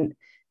that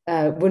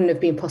wouldn't have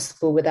been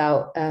possible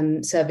without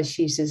service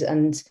users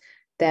and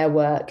their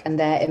work and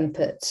their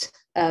input.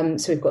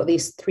 So we've got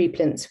these 3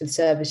 plinths with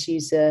service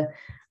user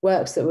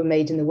works that were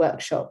made in the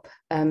workshop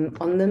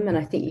on them. And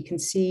I think you can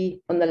see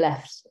on the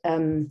left,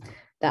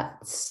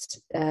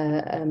 that's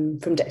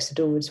from Dexter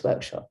Dorwood's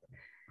workshop.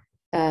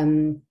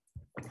 And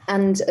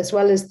as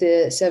well as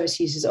the service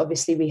users,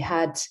 obviously we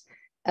had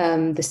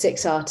the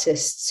 6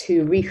 artists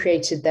who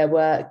recreated their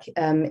work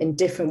in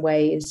different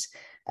ways.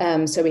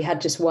 So we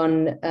had just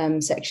one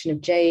section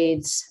of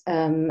Jade's,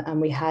 and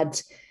we had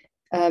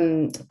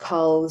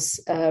Carl's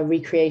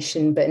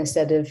recreation, but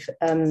instead of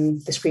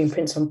the screen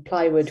prints on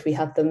plywood, we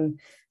had them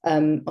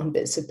on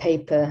bits of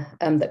paper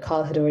that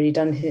Carl had already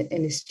done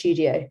in his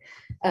studio.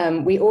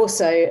 We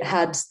also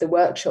had the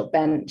workshop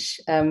bench,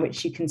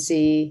 which you can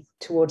see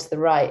towards the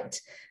right,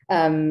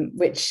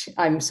 which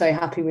I'm so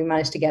happy we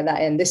managed to get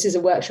that in. This is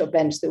a workshop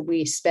bench that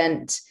we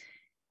spent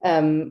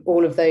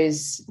all of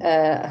those,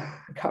 I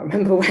can't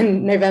remember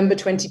when, November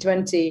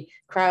 2020,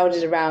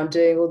 crowded around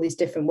doing all these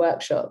different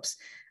workshops.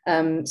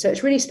 So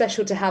it's really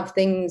special to have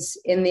things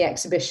in the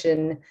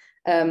exhibition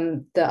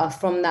that are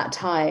from that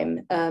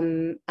time,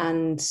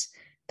 and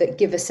that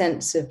give a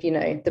sense of,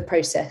 the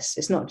process.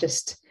 It's not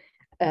just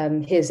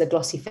here's a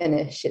glossy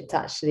finish. It's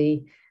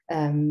actually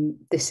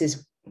this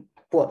is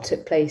what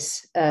took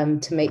place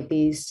to make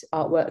these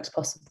artworks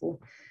possible,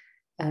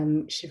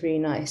 which is really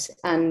nice.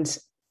 And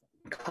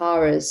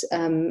Cara's,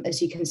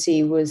 as you can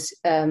see, was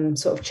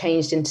sort of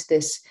changed into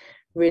this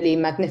really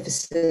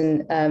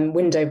magnificent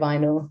window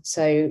vinyl.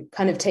 So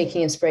kind of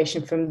taking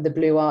inspiration from the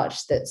blue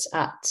arch that's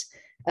at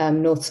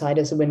Northside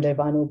as a window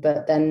vinyl,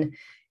 but then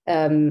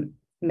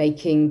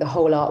making the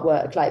whole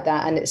artwork like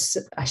that. And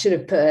I should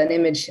have put an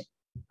image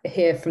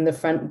here from the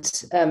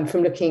front,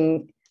 from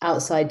looking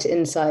outside to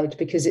inside,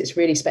 because it's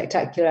really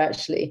spectacular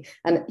actually.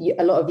 And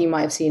a lot of you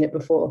might have seen it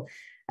before.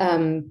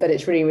 But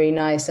it's really, really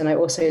nice. And I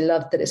also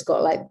love that it's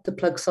got like the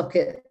plug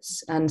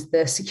sockets and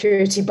the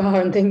security bar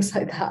and things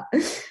like that.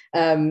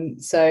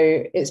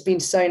 So it's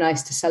been so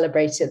nice to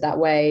celebrate it that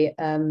way.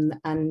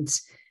 And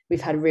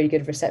we've had a really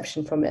good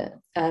reception from it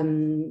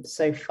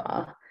so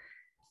far.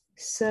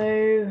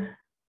 So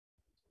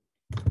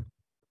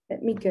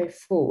let me go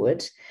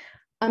forward.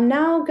 I'm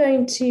now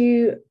going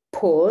to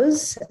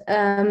pause.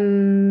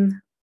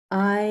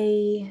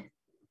 I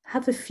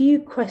have a few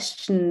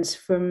questions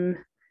from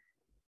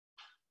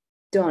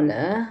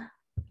Donna.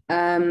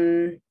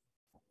 So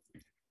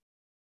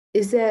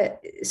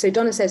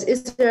Donna says,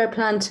 is there a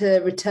plan to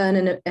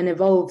return and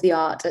evolve the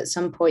art at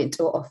some point,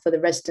 or offer the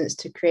residents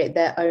to create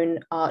their own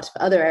art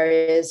for other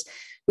areas?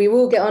 We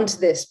will get onto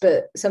this,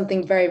 but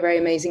something very, very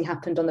amazing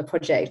happened on the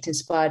project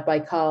inspired by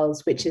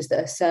Carl's, which is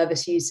that a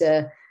service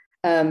user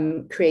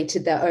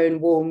created their own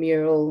wall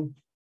mural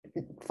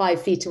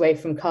 5 feet away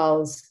from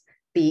Carl's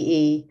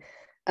BE.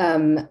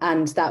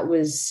 And that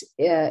was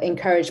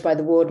encouraged by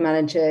the ward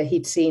manager.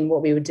 He'd seen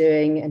what we were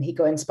doing and he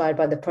got inspired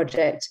by the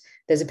project.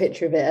 There's a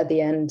picture of it at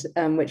the end,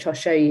 which I'll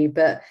show you,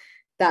 but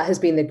that has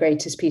been the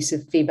greatest piece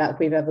of feedback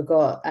we've ever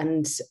got.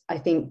 And I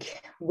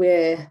think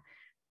we're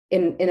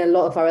in a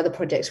lot of our other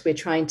projects, we're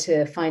trying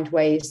to find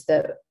ways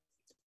that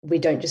we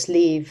don't just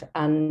leave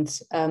and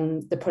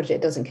the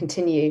project doesn't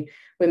continue.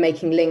 We're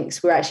making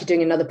links. We're actually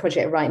doing another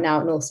project right now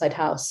at Northside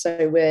House.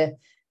 So we're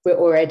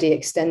already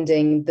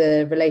extending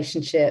the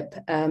relationship.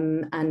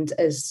 And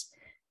as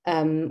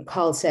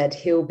Carl said,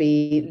 he'll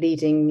be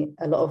leading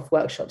a lot of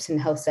workshops in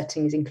health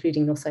settings,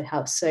 including Northside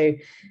House. So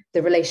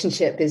the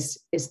relationship is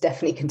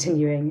definitely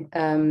continuing.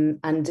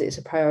 And it's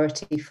a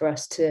priority for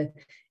us to,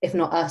 if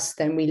not us,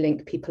 then we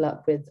link people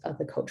up with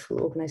other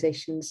cultural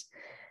organizations.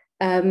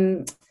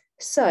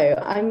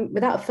 So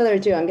without further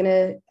ado, I'm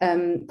going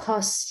to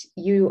pass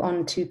you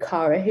on to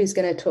Cara, who's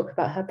going to talk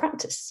about her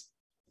practice.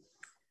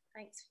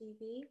 Thanks,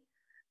 Phoebe.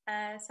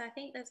 So I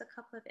think there's a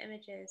couple of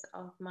images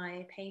of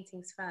my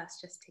paintings first,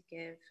 just to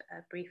give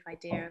a brief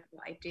idea of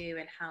what I do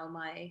and how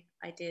my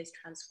ideas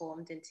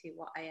transformed into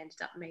what I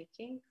ended up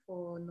making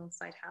for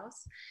Northside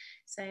House.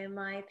 So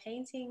my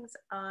paintings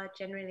are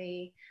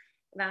generally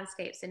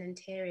landscapes and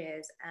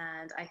interiors,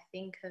 and I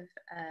think of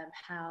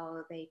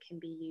how they can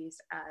be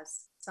used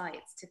as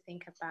sites to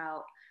think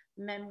about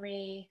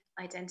memory,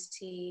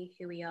 identity,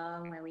 who we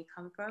are and where we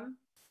come from.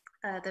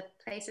 The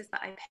places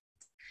that I paint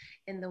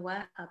in the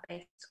work are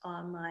based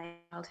on my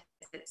childhood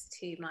visits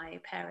to my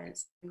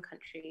parents' home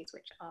countries,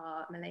 which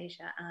are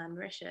Malaysia and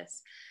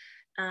Mauritius.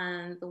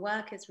 And the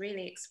work is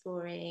really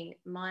exploring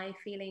my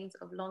feelings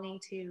of longing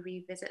to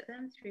revisit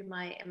them through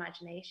my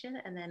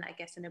imagination. And then I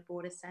guess in a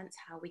broader sense,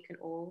 how we can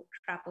all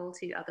travel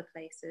to other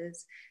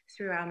places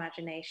through our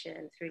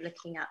imagination, through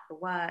looking at the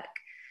work,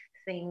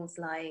 things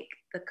like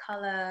the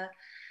color,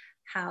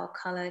 how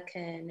color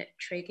can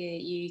trigger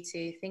you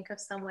to think of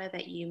somewhere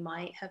that you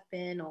might have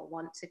been or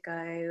want to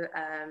go.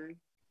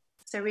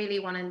 So really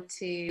wanting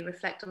to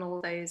reflect on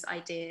all those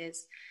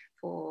ideas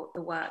for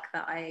the work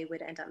that I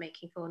would end up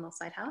making for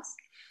Northside House.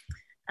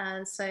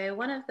 And so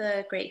one of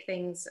the great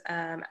things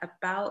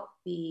about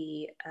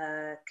the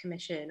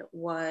commission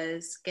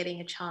was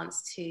getting a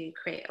chance to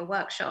create a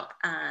workshop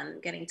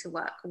and getting to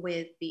work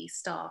with the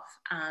staff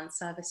and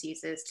service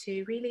users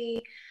to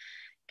really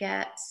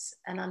get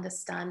an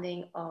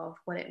understanding of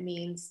what it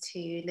means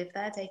to live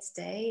there day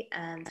to day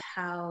and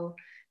how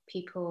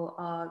people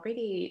are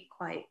really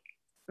quite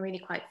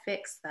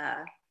fixed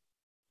there.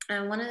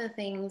 And one of the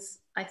things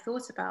I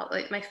thought about,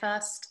 like my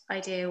first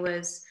idea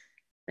was,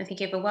 I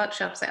think of a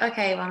workshop, it's like,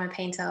 okay, well, I'm a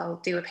painter,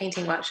 I'll do a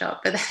painting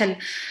workshop. But then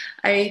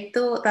I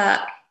thought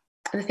that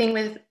the thing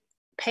with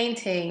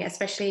painting,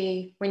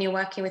 especially when you're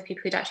working with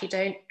people who actually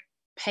don't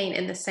paint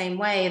in the same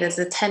way, there's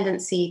a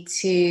tendency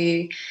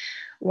to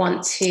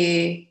want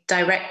to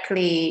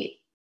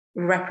directly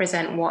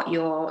represent what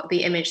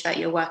the image that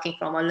you're working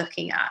from or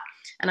looking at.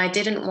 And I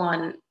didn't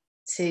want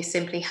to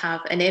simply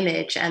have an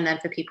image and then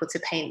for people to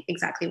paint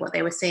exactly what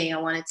they were seeing. I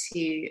wanted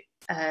to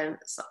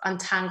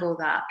untangle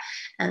that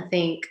and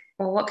think,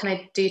 well, what can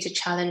I do to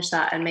challenge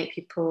that and make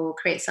people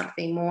create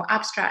something more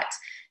abstract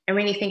and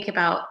really think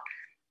about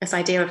this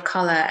idea of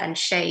color and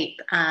shape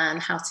and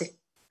how to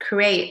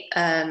create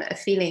a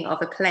feeling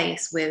of a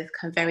place with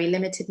kind of very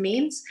limited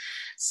means.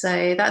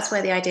 So that's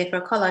where the idea for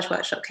a collage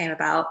workshop came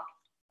about.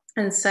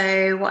 And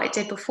so what I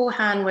did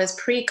beforehand was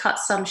pre-cut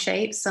some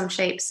shapes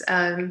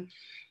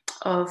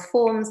of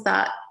forms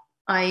that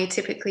I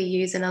typically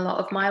use in a lot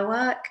of my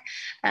work.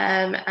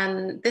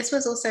 And this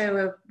was also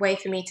a way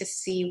for me to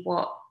see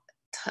what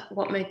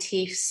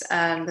motifs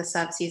the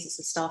service users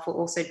and staff were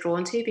also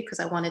drawn to,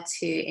 because I wanted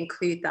to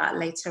include that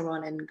later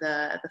on in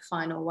the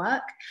final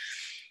work.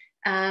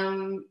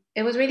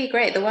 It was really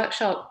great. The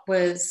workshop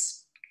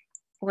was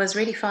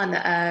really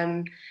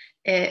fun.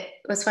 It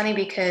was funny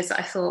because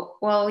I thought,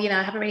 well,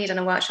 I haven't really done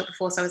a workshop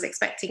before, so I was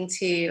expecting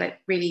to like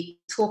really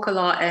talk a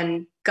lot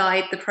and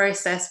guide the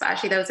process. But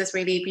actually, there was this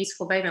really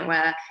beautiful moment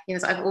where,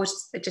 so I've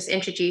always just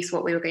introduced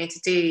what we were going to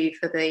do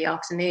for the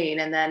afternoon,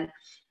 and then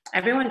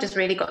everyone just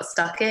really got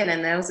stuck in,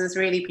 and there was this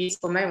really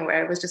beautiful moment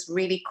where it was just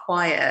really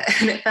quiet,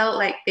 and it felt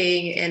like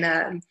being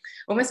in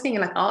almost being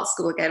in like art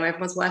school again, where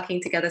everyone's working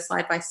together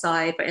side by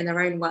side, but in their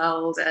own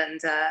world.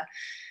 And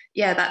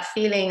that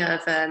feeling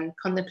of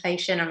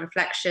contemplation and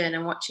reflection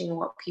and watching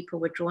what people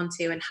were drawn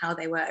to and how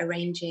they were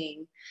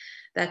arranging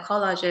their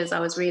collages, I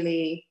was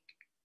really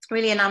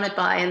enamored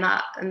by, and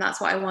that's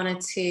what I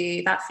wanted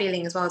to, that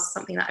feeling as well is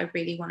something that I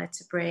really wanted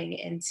to bring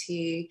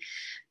into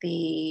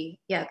the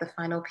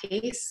final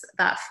piece.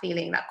 That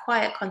feeling, that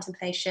quiet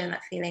contemplation,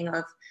 that feeling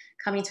of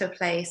coming to a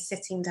place,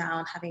 sitting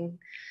down, having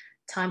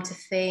time to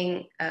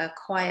think, a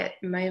quiet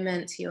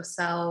moment to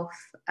yourself.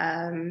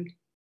 And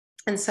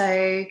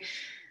so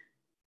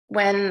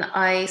when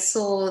I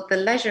saw the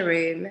leisure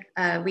room,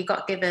 we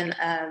got given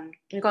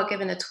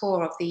a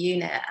tour of the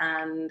unit,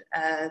 and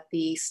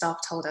the staff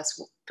told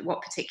us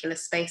what particular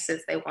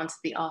spaces they wanted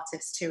the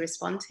artists to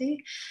respond to.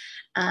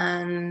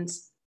 And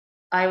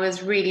I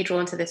was really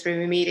drawn to this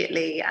room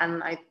immediately,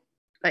 and I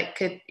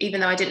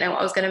even though I didn't know what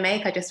I was going to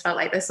make, I just felt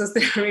like this was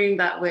the room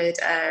that would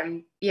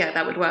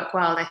work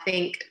well. And I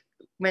think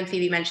when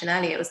Phoebe mentioned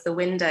earlier, it was the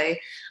window.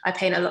 I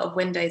paint a lot of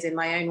windows in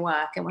my own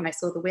work, and when I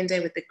saw the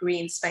window with the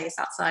green space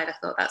outside, I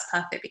thought that's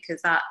perfect,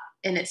 because that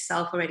in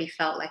itself already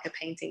felt like a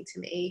painting to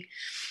me.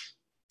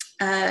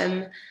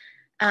 And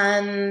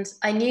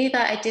I knew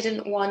that I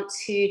didn't want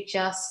to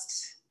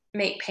just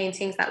make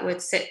paintings that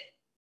would sit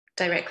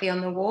directly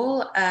on the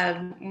wall.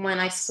 When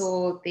I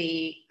saw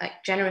the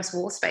generous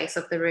wall space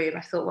of the room,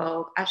 I thought,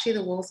 well, actually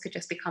the walls could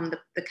just become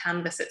the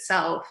canvas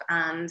itself.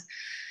 And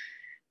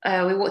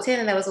we walked in,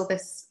 and there was all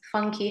this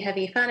funky,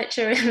 heavy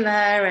furniture in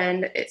there.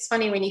 And it's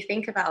funny when you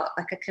think about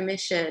like a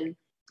commission,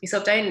 you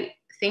sort of don't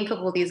think of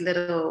all these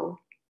little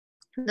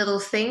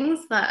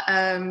things that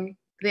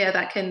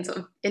that can sort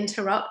of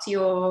interrupt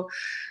your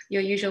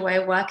usual way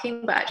of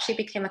working, but actually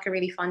became like a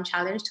really fun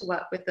challenge to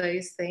work with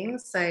those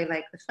things. So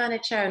like the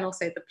furniture, and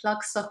also the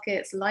plug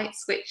sockets, light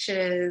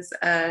switches,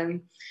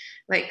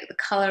 like the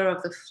color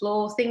of the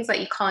floor, things that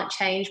you can't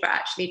change, but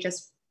actually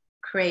just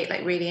create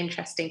like really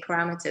interesting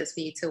parameters for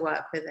you to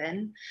work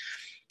within.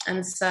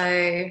 And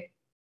so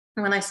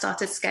when I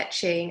started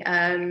sketching,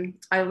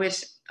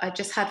 I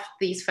just had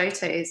these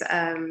photos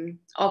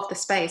of the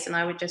space, and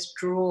I would just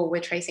draw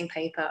with tracing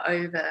paper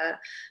over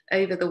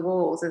the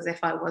walls as if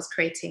I was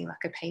creating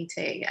like a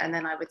painting. And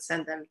then I would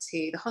send them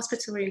to the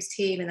hospital rooms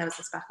team, and there was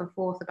this back and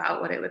forth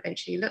about what it would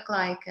eventually look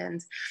like.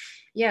 And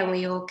yeah,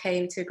 we all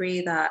came to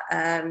agree that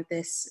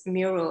this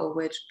mural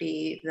would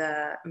be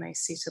the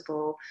most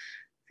suitable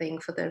thing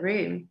for the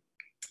room.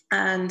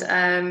 And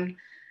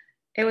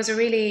it was a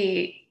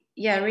really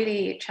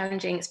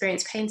challenging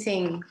experience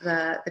painting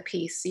the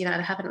piece. You know,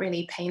 I haven't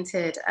really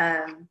painted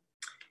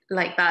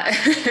like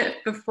that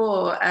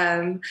before.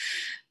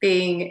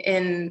 Being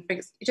in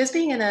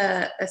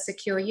a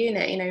secure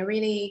unit, you know,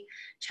 really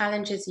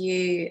challenges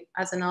you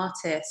as an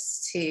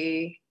artist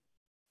to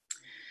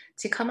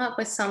come up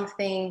with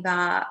something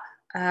that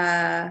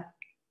I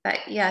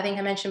think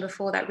I mentioned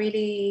before, that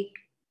really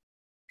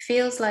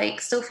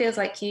still feels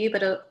like you,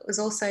 but it was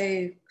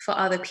also for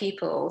other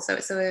people. So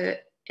it's a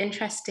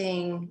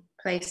interesting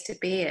place to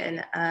be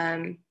in,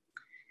 and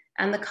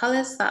the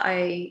colors that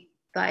I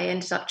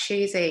ended up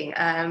choosing,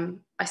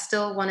 I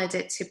still wanted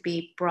it to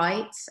be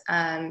bright,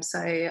 so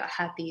I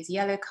had these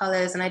yellow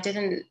colors, and I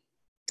didn't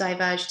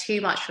diverge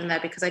too much from there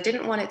because I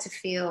didn't want it to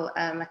feel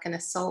like an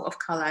assault of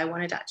color. I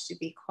wanted it actually to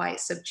be quite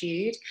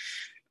subdued,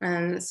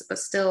 but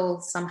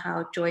still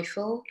somehow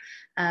joyful,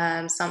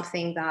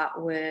 something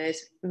that would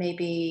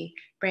maybe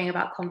bring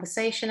about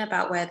conversation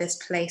about where this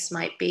place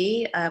might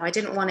be. I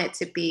didn't want it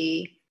to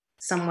be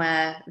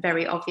somewhere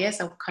very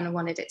obvious. I kind of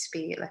wanted it to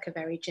be like a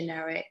very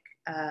generic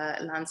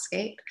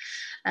landscape,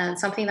 and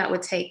something that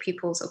would take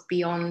people sort of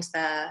beyond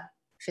their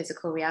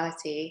physical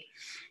reality.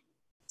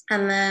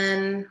 And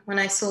then when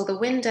I saw the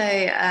window,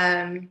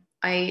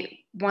 the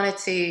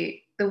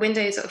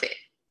window sort of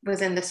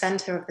was in the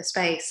center of the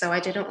space. So I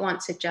didn't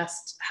want to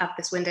just have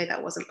this window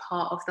that wasn't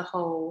part of the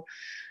whole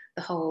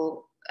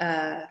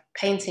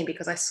painting,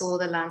 because I saw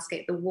the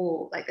landscape, the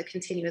wall, like the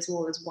continuous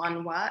wall, as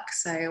one work.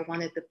 So I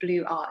wanted the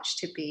blue arch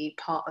to be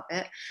part of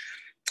it.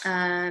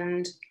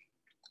 And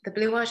the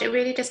blue arch, it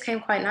really just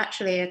came quite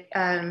naturally.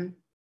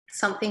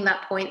 Something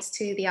that points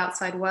to the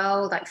outside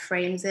world, like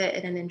frames it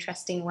in an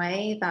interesting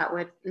way that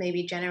would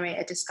maybe generate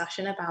a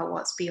discussion about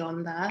what's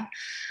beyond there.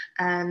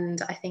 And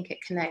I think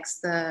it connects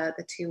the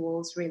two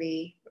walls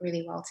really,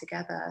 really well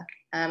together.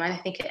 And I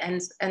think it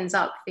ends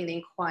up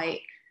feeling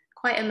quite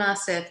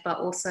immersive, but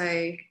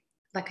also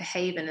like a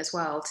haven as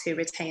well, to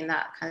retain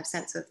that kind of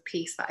sense of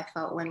peace that I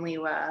felt when we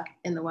were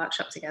in the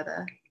workshop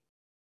together.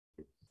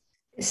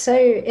 It's so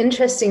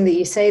interesting that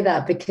you say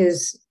that,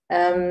 because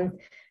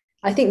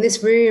I think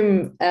this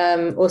room,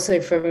 also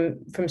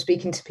from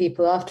speaking to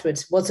people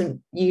afterwards,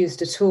 wasn't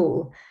used at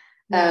all.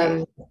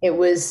 No. It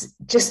was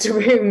just a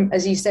room,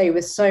 as you say,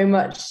 with so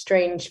much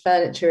strange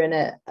furniture in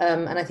it.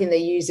 And I think they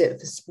use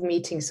it for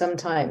meetings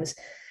sometimes.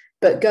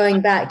 But going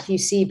back, you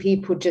see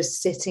people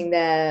just sitting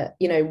there,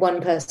 you know,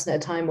 one person at a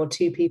time, or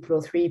two people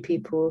or three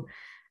people.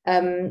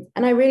 And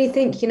I really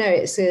think, you know,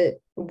 it's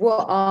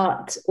what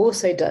art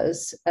also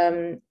does.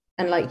 And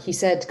like you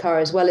said, Cara,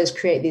 as well as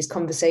create these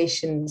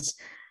conversations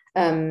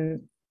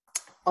on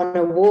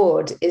a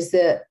ward, is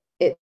that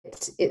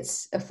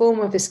it's a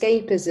form of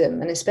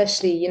escapism. And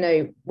especially, you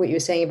know, what you were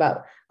saying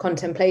about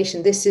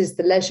contemplation, this is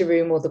the leisure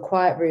room or the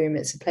quiet room.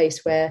 It's a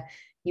place where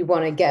you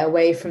want to get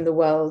away from the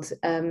world,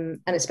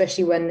 and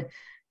especially when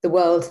the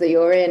world that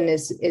you're in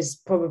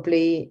is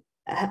probably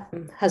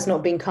has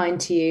not been kind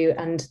to you,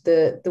 and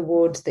the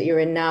ward that you're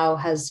in now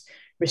has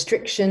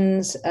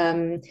restrictions,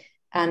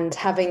 and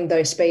having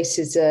those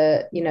spaces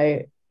are, you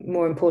know,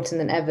 more important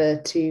than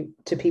ever to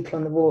people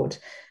on the ward.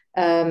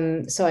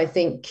 So I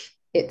think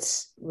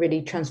it's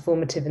really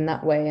transformative in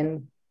that way,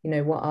 and you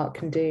know what art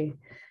can do.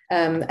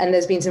 And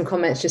there's been some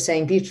comments just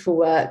saying beautiful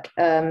work,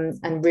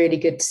 and really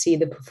good to see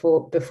the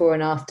before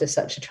and after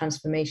such a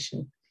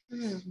transformation.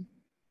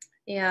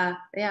 Yeah,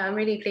 I'm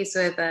really pleased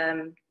with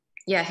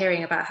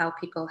hearing about how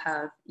people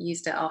have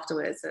used it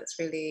afterwards. It's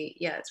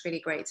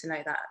really great to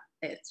know that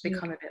it's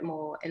become a bit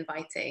more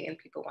inviting and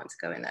people want to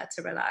go in there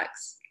to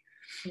relax.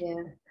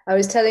 Yeah, I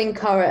was telling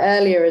Cara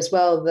earlier as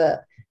well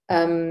that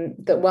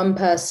that one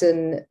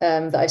person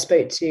that I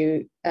spoke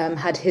to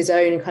had his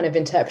own kind of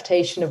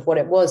interpretation of what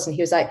it was, and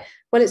he was like,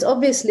 well, it's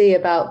obviously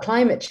about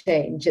climate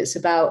change. It's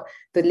about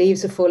the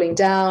leaves are falling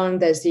down,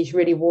 there's these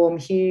really warm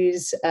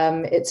hues,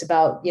 it's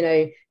about, you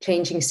know,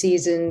 changing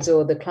seasons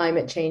or the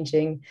climate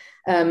changing,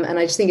 and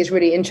I just think it's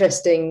really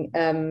interesting,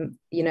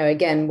 you know,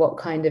 again, what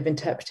kind of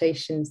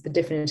interpretations, the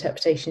different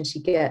interpretations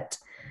you get.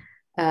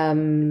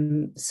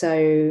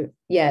 So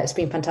yeah, it's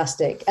been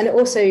fantastic. And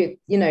also,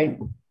 you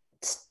know,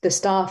 the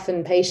staff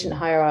and patient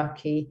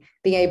hierarchy,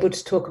 being able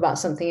to talk about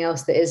something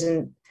else that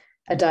isn't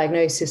a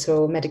diagnosis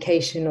or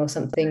medication or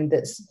something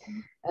that's,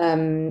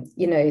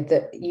 you know,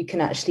 that you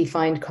can actually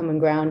find common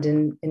ground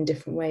in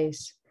different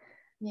ways.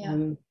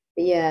 No,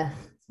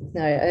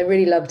 I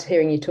really loved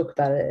hearing you talk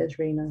about it. It was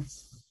really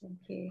nice. Thank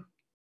you.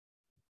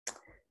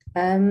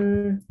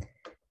 And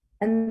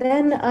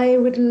then I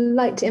would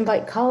like to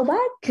invite Carl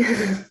back.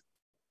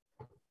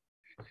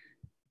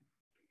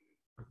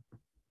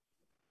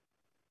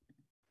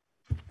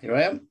 Here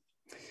I am.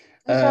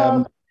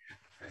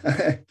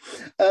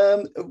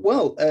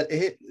 Hello.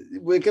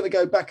 We're going to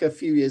go back a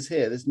few years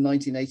here. This is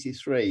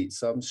 1983,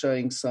 so I'm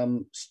showing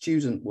some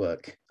student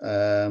work.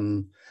 But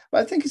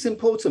I think it's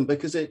important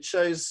because it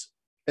shows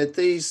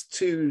these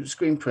two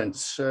screen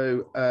prints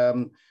show a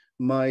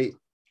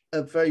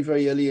very,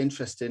 very early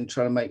interest in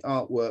trying to make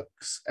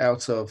artworks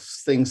out of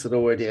things that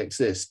already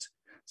exist.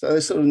 So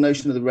this sort of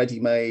notion of the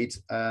ready-made.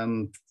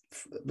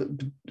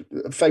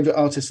 Favorite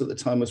artist at the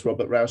time was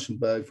Robert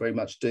Rauschenberg, very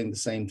much doing the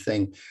same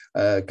thing,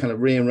 kind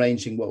of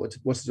rearranging what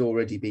had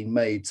already been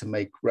made to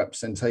make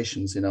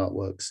representations in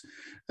artworks.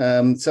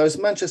 So as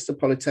Manchester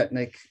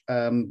Polytechnic,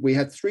 we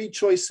had three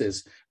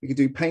choices. We could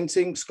do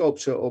painting,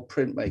 sculpture, or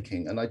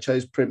printmaking, and I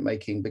chose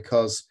printmaking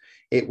because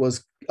I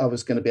was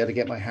going to be able to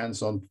get my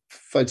hands on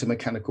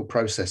photomechanical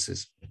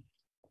processes.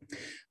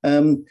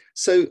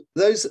 So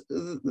those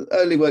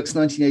early works,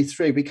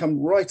 1983, we come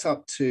right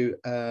up to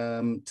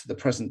the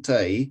present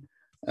day.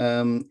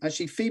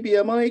 Actually, Phoebe,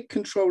 am I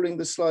controlling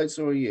the slides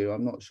or are you?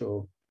 I'm not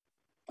sure.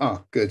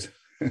 Ah, good.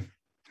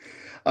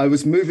 I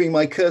was moving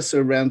my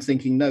cursor around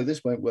thinking, no,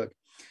 this won't work.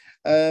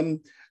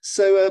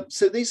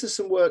 So these are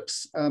some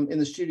works in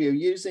the studio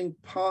using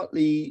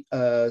partly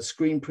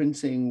screen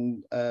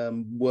printing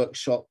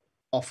workshop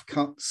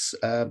offcuts,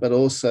 but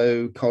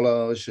also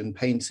collage and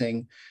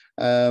painting.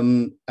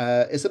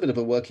 It's a bit of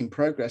a work in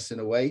progress in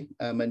a way,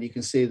 and you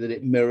can see that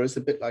it mirrors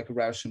a bit like a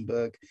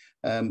Rauschenberg.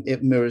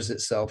 It mirrors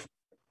itself.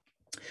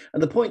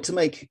 And the point to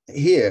make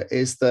here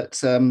is that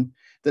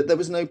that there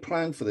was no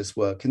plan for this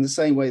work, in the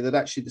same way that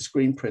actually the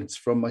screen prints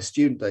from my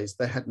student days,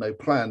 they had no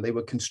plan. They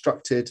were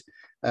constructed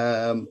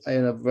in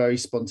a very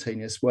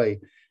spontaneous way.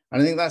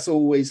 And I think that's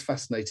always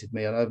fascinated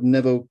me, and I've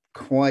never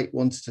quite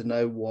wanted to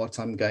know what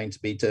I'm going to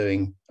be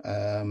doing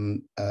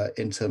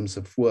in terms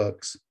of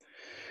works.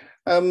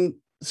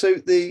 So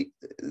the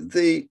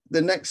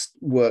next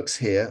works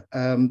here,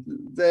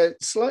 they're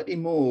slightly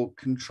more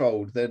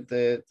controlled.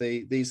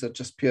 These are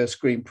just pure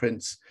screen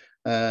prints.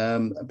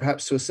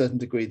 Perhaps to a certain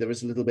degree, there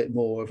is a little bit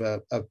more of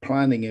a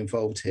planning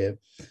involved here.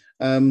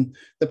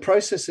 The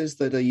processes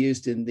that are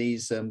used in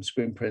these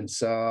screen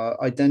prints are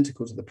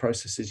identical to the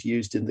processes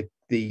used in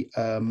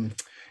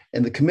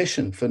the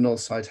commission for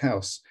Northside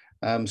House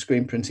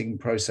screen printing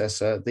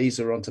process. These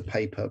are onto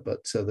paper,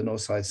 but the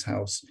Northside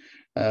House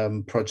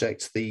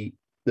project,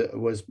 that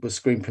was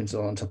screen printed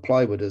onto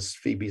plywood, as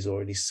Phoebe's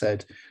already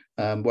said,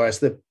 whereas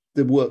the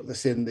work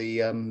that's in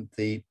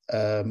the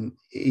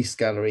East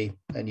Gallery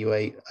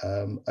NUA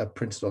are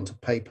printed onto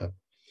paper.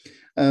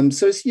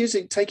 So it's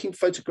taking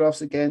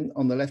photographs again.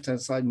 On the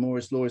left-hand side,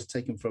 Moore's Law is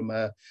taken from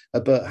a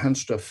Bert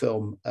Hanstra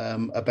film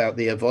about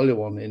the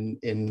Evolution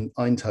in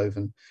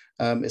Eindhoven.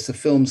 It's a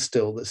film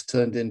still that's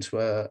turned into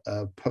a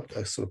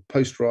sort of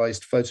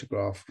posterized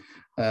photograph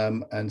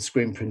and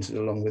screen printed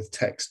along with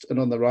text. And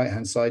on the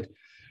right-hand side,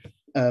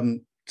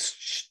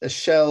 a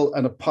shell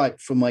and a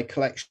pipe from my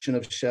collection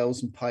of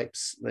shells and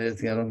pipes.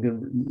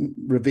 I'm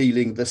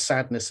revealing the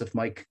sadness of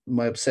my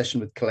obsession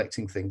with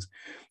collecting things,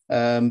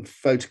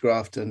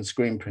 photographed and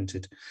screen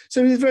printed.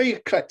 So it's very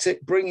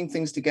eclectic, bringing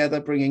things together,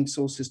 bringing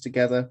sources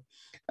together.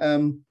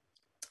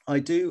 I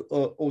do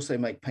also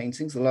make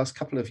paintings. The last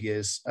couple of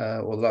years,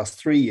 or the last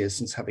 3 years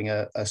since having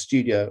a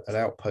studio at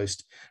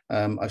Outpost,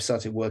 I've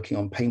started working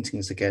on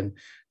paintings again.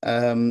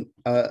 On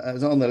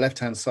the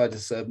left-hand side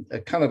is a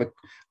kind of a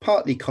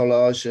partly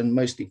collage and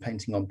mostly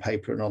painting on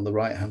paper, and on the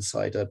right-hand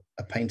side, a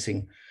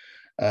painting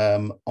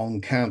on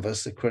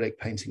canvas, acrylic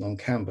painting on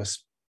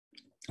canvas.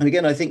 And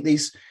again, I think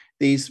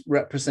these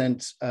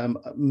represent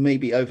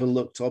maybe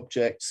overlooked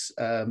objects.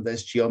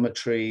 There's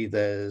geometry,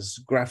 there's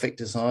graphic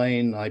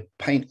design. I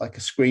paint like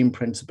a screen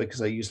printer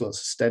because I use lots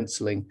of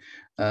stenciling.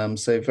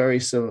 So very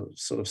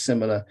sort of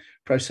similar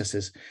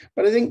processes.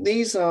 But I think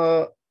these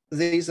are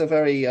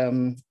very,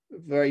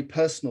 very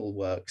personal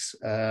works.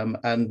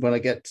 And when I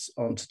get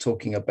on to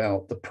talking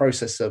about the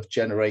process of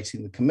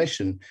generating the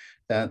commission,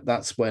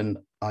 that's when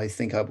I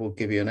think I will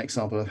give you an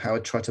example of how I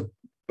try to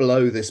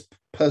blow this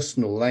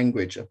personal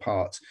language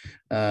apart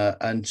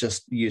and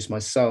just use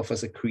myself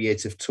as a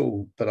creative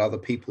tool, but other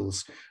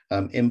people's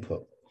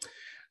input.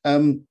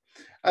 And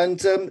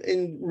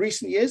in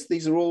recent years,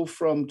 these are all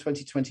from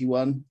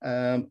 2021,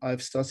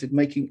 I've started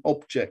making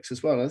objects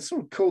as well. I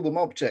sort of call them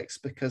objects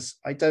because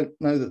I don't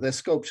know that they're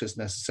sculptures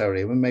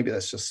necessarily. I mean, maybe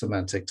that's just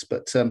semantics,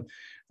 but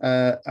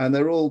and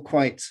they're all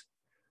quite,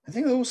 I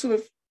think they're all sort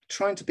of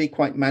trying to be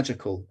quite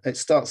magical. It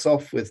starts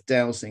off with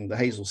dowsing the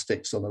hazel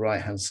sticks on the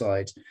right-hand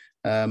side.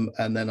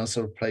 And then I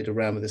sort of played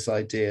around with this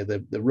idea.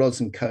 The rods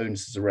and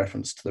cones is a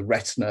reference to the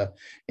retina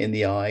in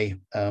the eye,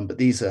 but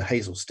these are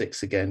hazel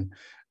sticks again.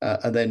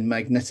 And then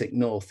magnetic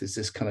north is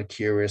this kind of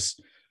curious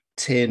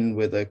tin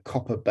with a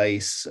copper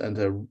base and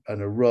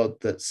a rod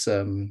that's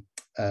a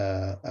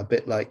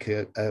bit like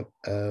a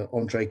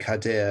André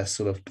Cadet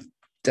sort of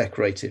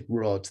decorated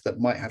rod that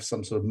might have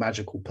some sort of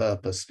magical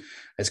purpose.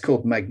 It's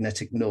called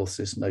magnetic north,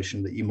 this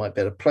notion that you might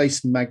be able to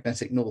place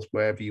magnetic north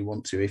wherever you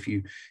want to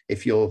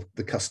if you're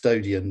the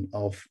custodian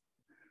of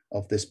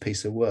this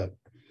piece of work.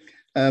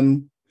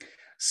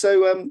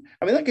 So,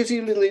 I mean, that gives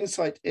you a little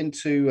insight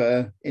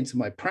into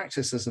my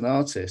practice as an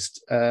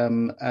artist.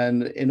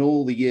 And in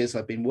all the years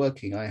I've been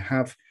working, I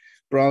have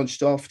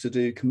branched off to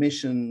do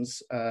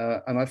commissions,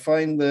 and I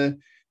find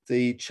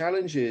the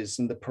challenges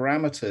and the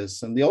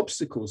parameters and the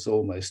obstacles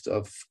almost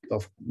of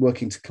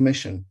working to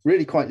commission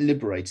really quite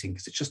liberating,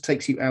 because it just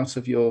takes you out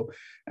of your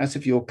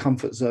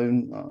comfort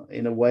zone,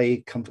 in a way,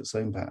 comfort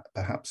zone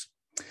perhaps.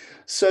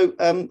 So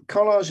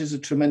collage is a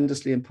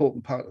tremendously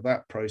important part of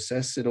that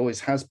process. It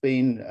always has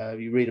been.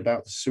 You read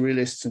about the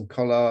surrealists and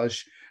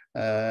collage,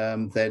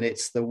 then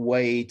it's the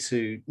way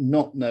to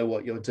not know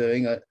what you're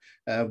doing.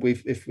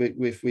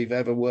 If we've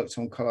ever worked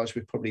on collage,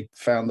 we've probably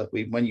found that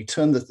when you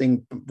turn the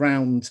thing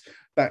round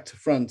back to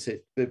front,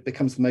 it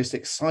becomes the most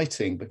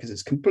exciting because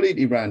it's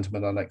completely random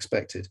and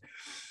unexpected.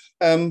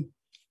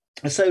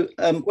 So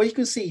what you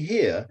can see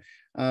here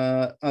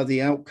are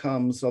the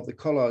outcomes of the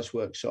collage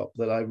workshop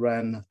that I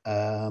ran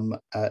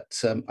I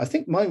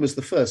think mine was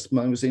the first.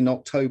 Mine was in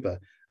October.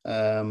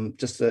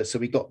 So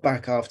we got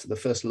back after the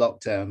first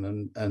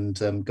lockdown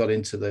and got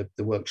into the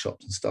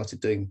workshops and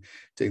started doing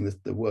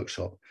the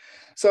workshop.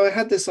 So I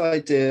had this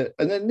idea,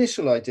 an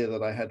initial idea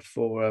that I had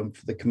for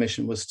the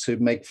commission was to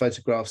make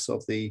photographs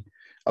of the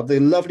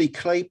lovely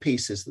clay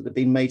pieces that had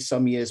been made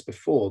some years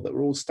before that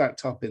were all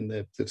stacked up in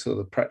the sort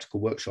of practical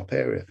workshop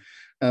area.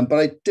 But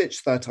I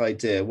ditched that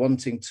idea,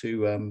 wanting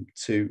to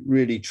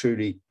really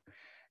truly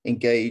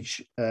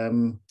engage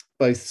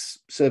both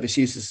service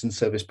users and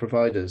service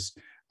providers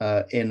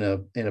in a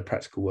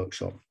practical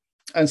workshop.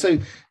 And so,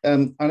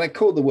 and I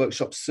called the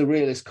workshop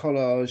Surrealist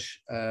Collage,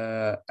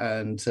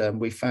 and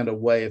we found a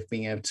way of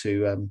being able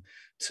to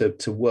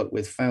work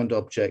with found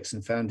objects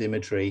and found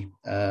imagery.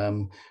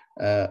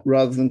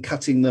 Rather than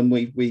cutting them,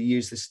 we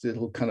use this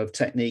little kind of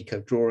technique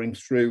of drawing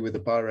through with a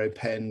biro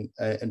pen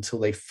until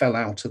they fell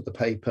out of the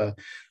paper.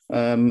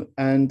 So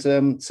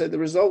the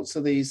results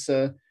of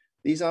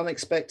these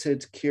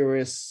unexpected,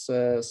 curious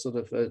sort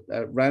of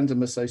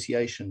random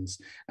associations,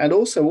 and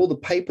also all the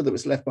paper that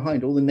was left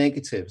behind, all the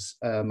negatives.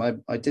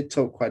 I did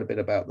talk quite a bit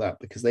about that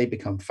because they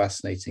become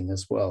fascinating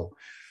as well.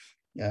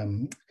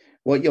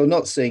 What you're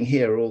not seeing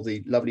here are all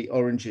the lovely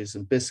oranges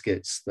and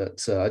biscuits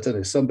that, I don't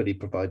know, somebody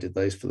provided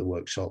those for the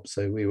workshop.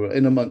 So we were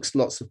in amongst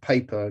lots of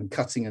paper and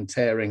cutting and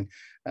tearing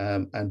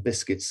and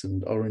biscuits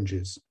and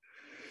oranges.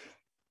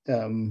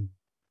 And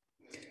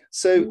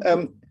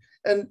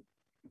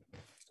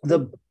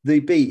the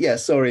B, yeah,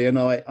 sorry, and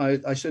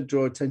I should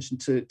draw attention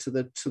to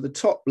the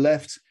top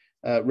left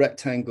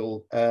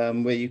rectangle,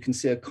 where you can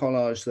see a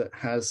collage that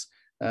has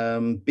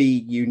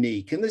be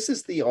unique. And this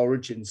is the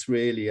origins,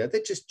 really. They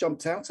just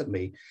jumped out at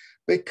me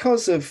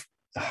because of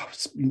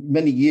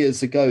many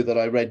years ago that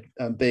I read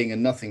Being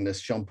and Nothingness,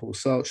 Jean-Paul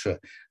Sartre,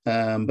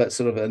 but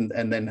sort of,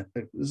 and then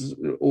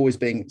always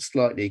being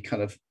slightly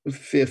kind of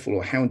fearful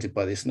or hounded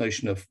by this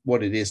notion of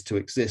what it is to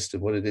exist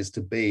and what it is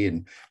to be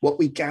and what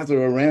we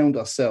gather around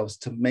ourselves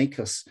to make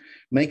us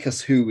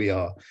who we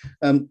are.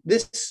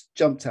 This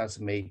jumped out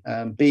at me,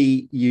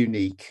 be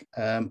unique.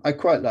 I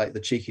quite like the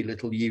cheeky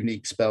little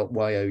unique spelt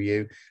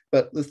Y-O-U,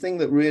 but the thing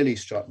that really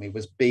struck me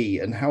was be,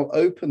 and how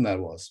open that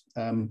was.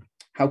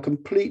 How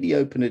completely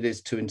open it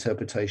is to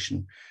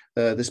interpretation,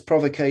 this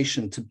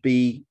provocation to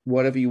be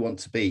whatever you want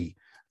to be.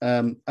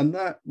 And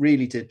that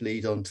really did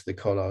lead on to the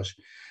collage.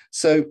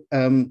 So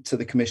to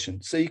the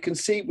commission. So you can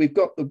see we've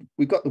got the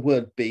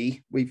word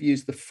be. We've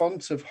used the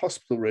font of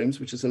Hospital Rooms,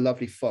 which is a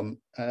lovely font.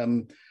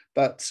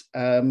 But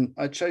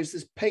I chose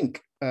this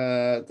pink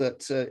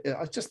that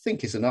I just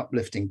think is an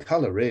uplifting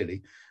color,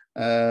 really.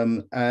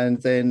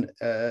 And then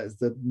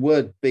the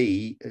word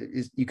be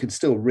is, you can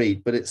still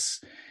read, but it's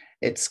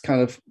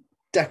kind of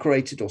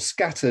decorated or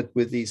scattered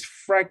with these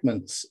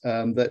fragments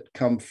that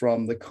come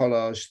from the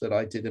collage that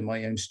I did in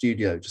my own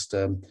studio, just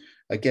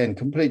again,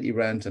 completely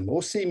random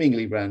or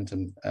seemingly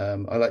random.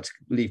 I like to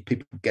leave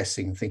people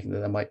guessing, thinking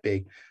that there might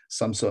be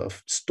some sort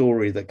of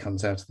story that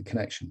comes out of the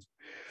connections.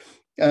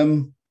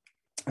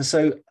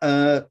 So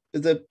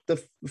the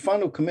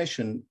final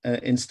commission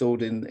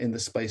installed in the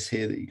space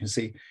here that you can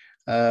see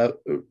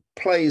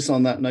plays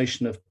on that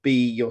notion of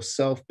be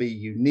yourself, be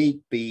unique,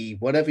 be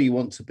whatever you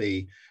want to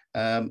be.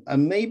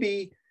 And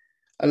maybe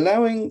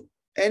allowing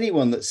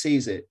anyone that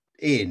sees it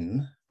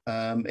in.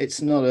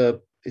 It's not an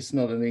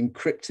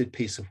encrypted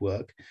piece of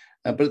work,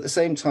 but at the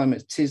same time,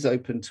 it is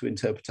open to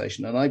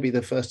interpretation. And I'd be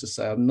the first to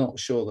say I'm not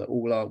sure that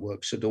all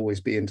artwork should always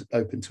be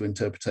open to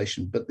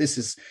interpretation, but this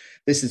is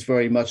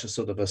very much a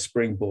sort of a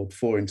springboard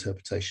for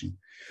interpretation.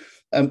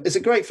 It's a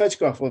great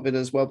photograph of it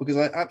as well, because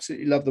I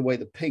absolutely love the way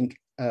the pink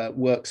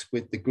works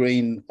with the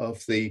green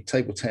of the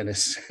table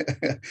tennis.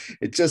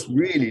 It's just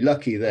really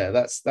lucky there.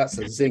 That's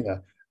a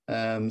zinger.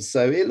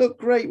 So it looked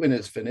great when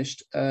it's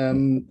finished.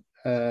 And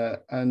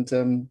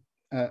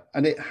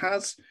it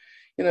has,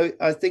 you know,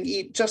 I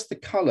think just the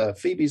color.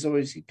 Phoebe's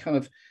already kind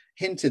of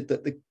hinted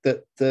that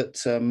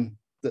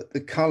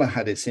the color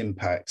had its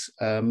impact.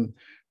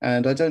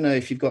 And I don't know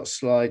if you've got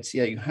slides.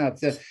 Yeah, you have.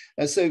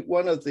 So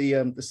one of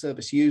the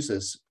service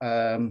users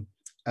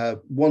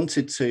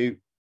wanted to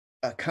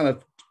kind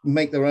of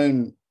make their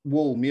own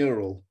wall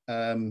mural,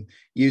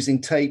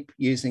 using tape,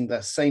 using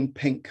that same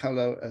pink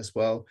color as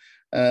well.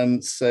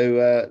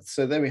 So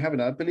there we have it.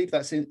 I believe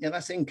that's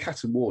in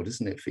Catton Ward,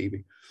 isn't it,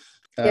 Phoebe?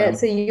 Yeah,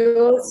 so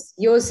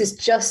yours is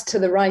just to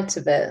the right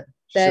of it.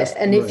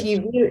 And if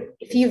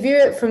you view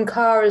it from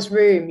Cara's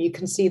room, you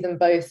can see them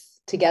both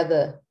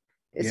together.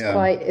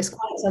 It's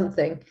quite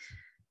something.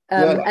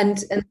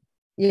 And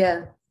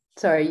yeah,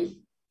 sorry.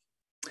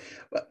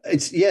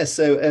 It's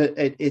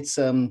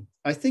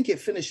I think it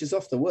finishes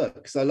off the work,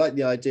 because I like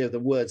the idea of the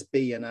words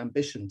be and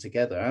ambition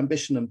together.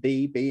 Ambition and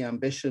be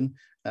ambition.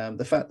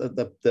 The fact that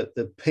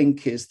the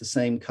pink is the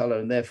same color,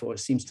 and therefore it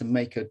seems to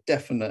make a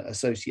definite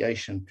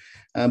association.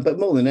 But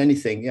more than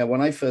anything,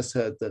 when I first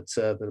heard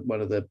that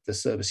one of the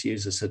service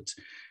users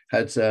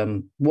had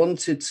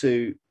wanted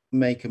to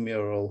make a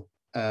mural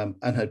and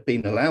had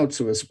been allowed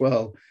to as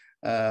well,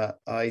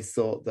 I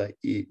thought that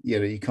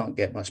you can't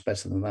get much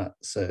better than that.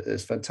 So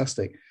it's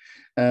fantastic.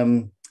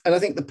 And I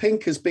think the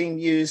pink has been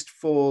used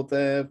for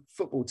their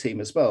football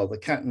team as well, the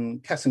Cat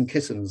and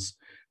Kittens.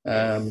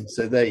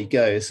 So there you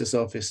go. This is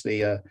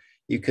obviously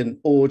you can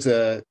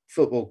order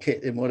football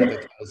kit in whatever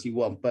colours you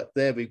want, but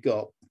there we've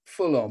got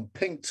full on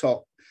pink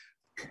top,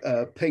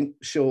 pink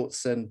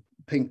shorts, and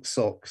pink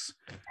socks.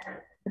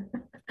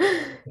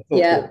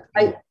 I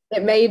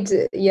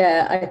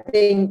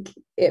think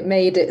it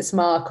made its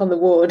mark on the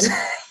ward,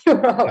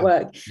 your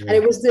artwork. And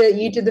it was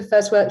you did the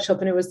first workshop,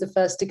 and it was the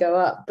first to go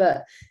up.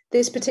 But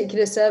this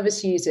particular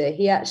service user,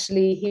 he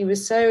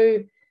was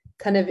so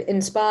kind of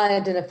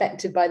inspired and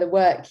affected by the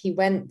work. He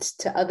went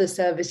to other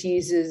service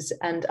users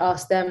and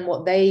asked them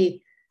what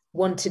they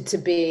wanted to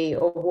be,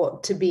 or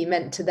what to be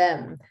meant to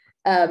them.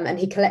 And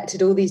he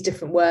collected all these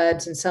different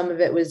words, and some of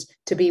it was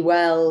to be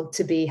well,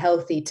 to be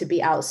healthy, to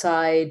be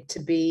outside, to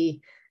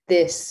be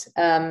this.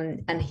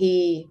 And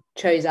he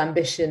chose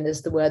ambition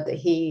as the word that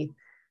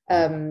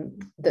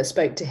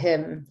spoke to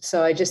him.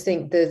 So I just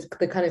think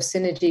the kind of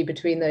synergy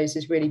between those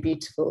is really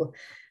beautiful.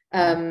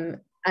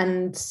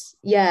 And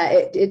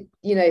yeah,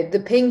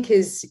 the pink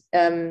is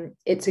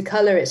it's a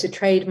color, it's a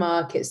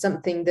trademark, it's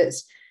something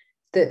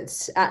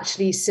that's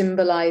actually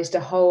symbolized a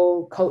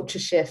whole culture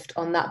shift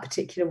on that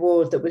particular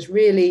ward that was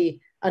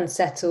really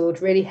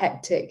unsettled, really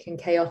hectic and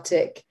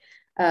chaotic.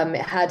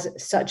 It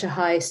had such a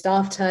high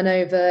staff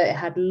turnover, it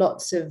had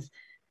lots of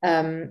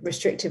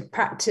restrictive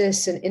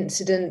practice and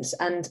incidents,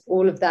 and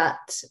all of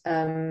that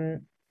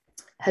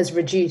has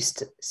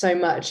reduced so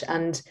much.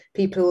 And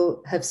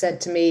people have said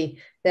to me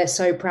they're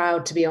so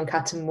proud to be on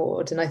Catton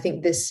Ward. And I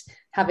think this,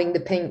 having the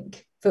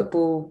pink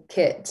football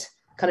kit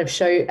kind of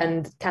show,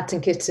 and Cat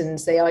and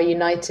Kittens, they are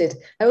united.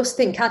 I also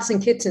think Cat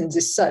and Kittens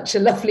is such a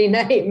lovely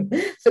name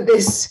for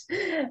this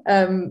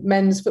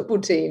men's football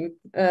team.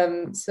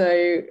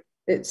 So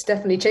it's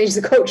definitely changed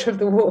the culture of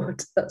the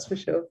ward, that's for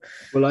sure.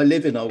 Well, I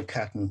live in Old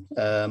Catton,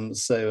 and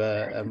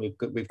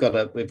we've got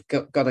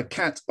a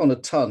cat on a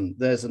ton.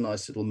 There's a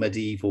nice little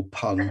medieval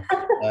pun,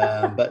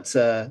 but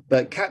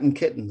Cat and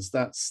Kittens,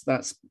 that's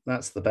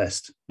the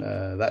best.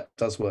 That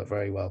does work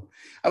very well,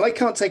 and I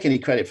can't take any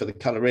credit for the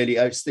color really.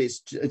 It's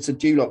a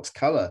Dulux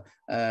color.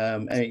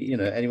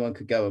 Anyone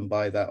could go and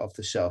buy that off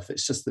the shelf.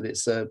 It's just that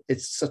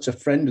it's such a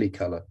friendly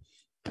color.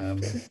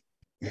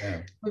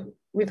 Yeah.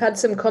 We've had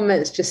some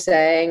comments just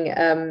saying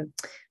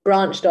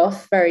branched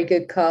off. Very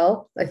good,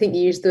 Carl. I think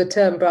you used the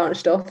term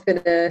branched off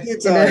in a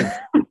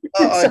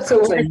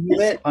subtle way.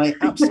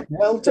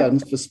 Well done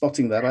for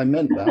spotting that. I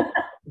meant that.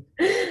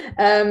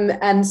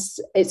 And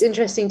it's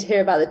interesting to hear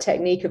about the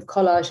technique of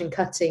collage and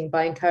cutting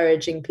by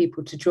encouraging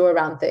people to draw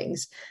around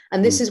things.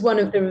 And this is one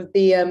of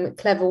the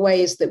clever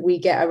ways that we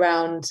get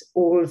around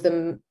all of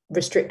the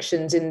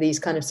restrictions in these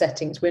kind of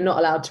settings. We're not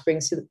allowed to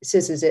bring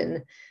scissors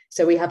in.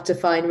 So we have to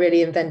find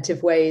really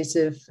inventive ways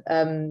of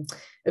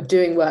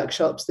doing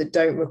workshops that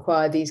don't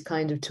require these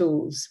kind of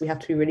tools. We have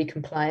to be really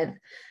compliant.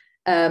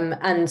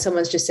 And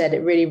someone's just said it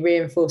really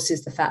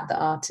reinforces the fact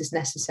that art is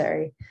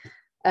necessary.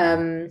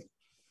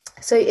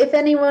 So if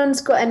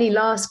anyone's got any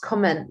last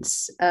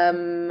comments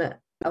or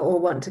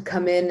want to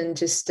come in and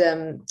just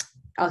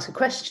ask a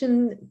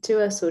question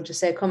to us or just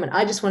say a comment,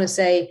 I just want to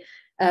say,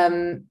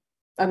 for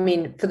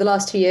the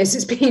last 2 years,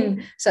 it's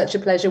been such a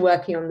pleasure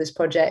working on this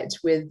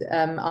project with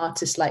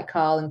artists like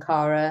Carl and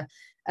Cara,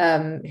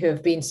 who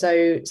have been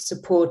so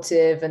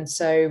supportive and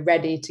so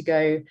ready to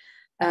go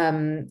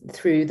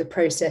through the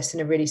process in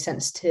a really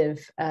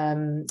sensitive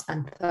and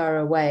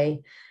thorough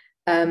way.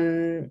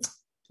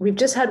 We've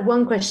just had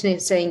one question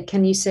saying,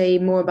 can you say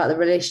more about the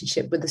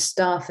relationship with the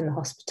staff in the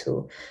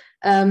hospital?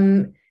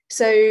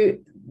 So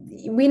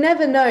we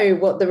never know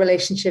what the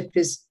relationship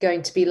is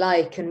going to be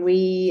like. And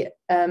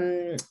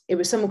it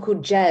was someone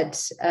called Jed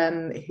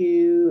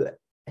who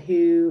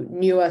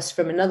knew us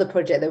from another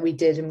project that we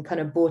did and kind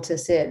of brought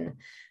us in.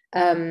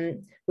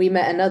 We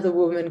met another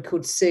woman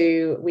called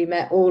Sue. We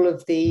met all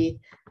of the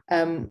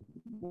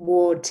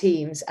ward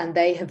teams, and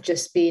they have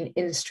just been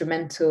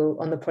instrumental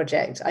on the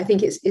project. I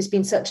think it's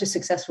been such a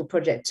successful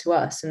project to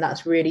us, and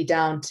that's really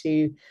down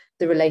to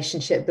the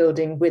relationship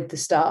building with the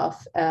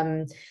staff.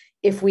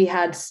 If we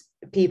had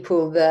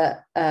people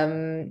that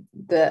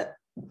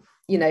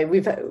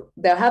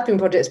there have been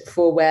projects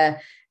before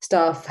where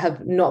staff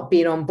have not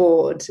been on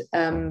board,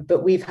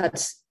 but we've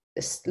had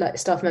like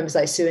staff members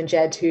like Sue and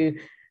Jed who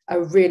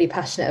are really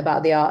passionate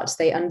about the arts.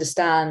 They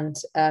understand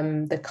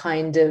the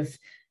kind of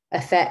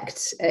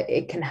effect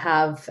it can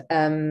have,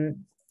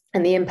 and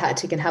the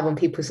impact it can have on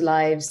people's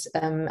lives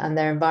and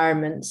their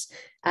environments.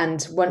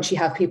 And once you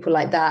have people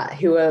like that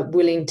who are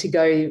willing to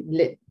go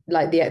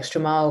like the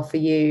extra mile for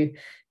you,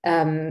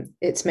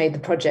 it's made the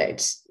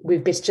project,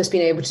 we've just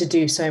been able to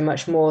do so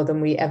much more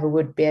than we ever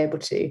would be able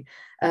to.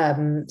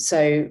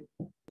 So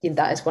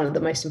that is one of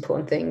the most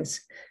important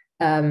things.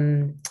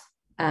 And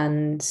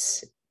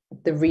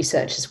the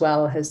research as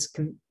well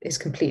is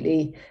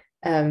completely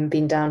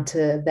been down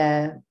to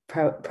their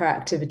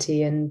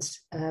proactivity and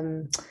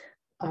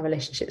our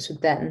relationships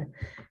with them.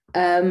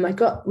 We've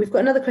got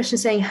another question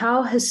saying,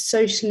 how has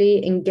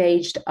socially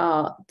engaged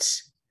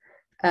art,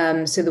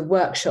 so the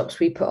workshops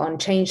we put on,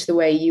 changed the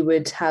way you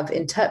would have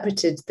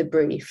interpreted the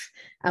brief?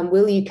 And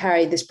will you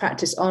carry this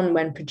practice on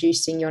when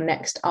producing your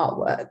next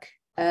artwork?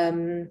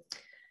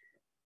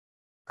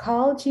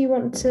 Carl, do you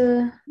want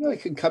to? I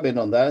can come in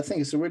on that. I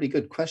think it's a really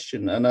good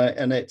question, I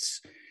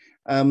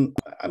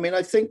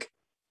think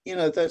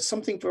there's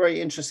something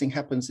very interesting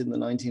happens in the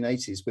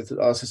 1980s with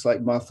artists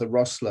like Martha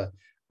Rosler,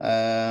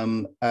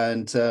 and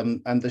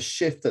the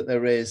shift that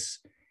there is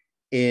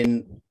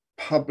in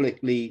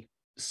publicly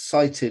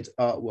cited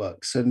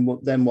artworks, and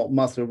what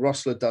Martha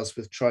Rosler does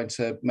with trying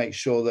to make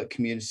sure that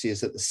community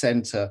is at the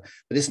center,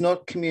 that it's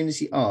not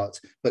community art,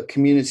 but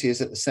community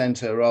is at the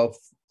center of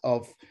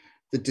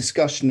the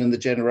discussion and the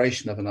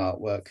generation of an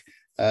artwork.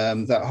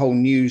 That whole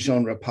new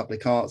genre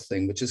public art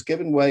thing, which has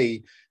given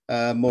way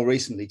more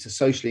recently to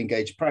socially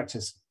engaged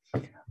practice.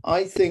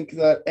 I think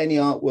that any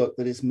artwork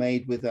that is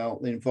made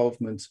without the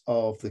involvement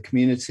of the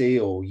community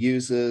or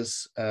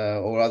users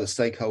or other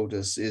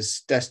stakeholders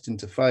is destined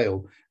to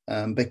fail,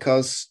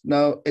 because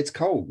it's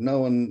cold. No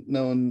one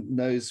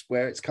knows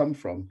where it's come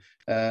from.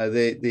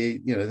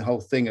 The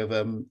whole thing of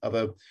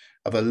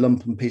a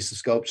lumpen piece of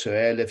sculpture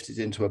airlifted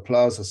into a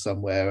plaza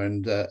somewhere,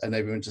 and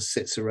everyone just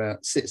sits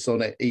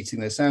on it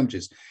eating their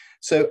sandwiches.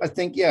 So I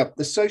think,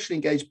 the socially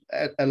engaged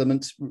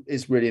element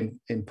is really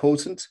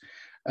important.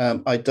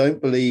 I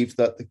don't believe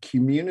that the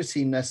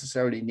community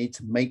necessarily need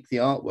to make the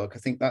artwork. I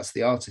think that's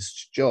the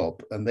artist's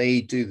job, and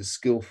they do the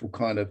skillful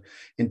kind of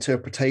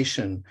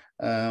interpretation.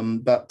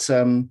 But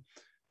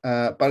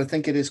I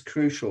think it is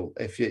crucial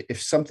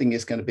if something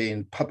is going to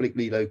be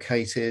publicly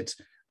located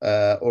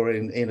or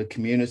in a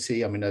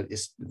community. I mean,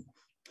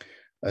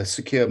 a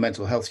secure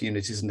mental health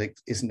unit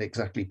isn't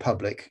exactly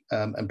public,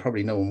 and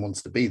probably no one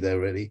wants to be there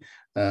really.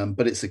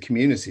 But it's a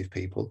community of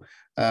people,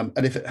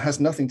 and if it has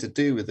nothing to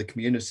do with the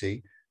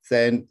community,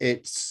 then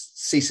it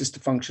ceases to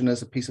function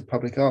as a piece of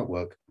public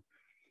artwork.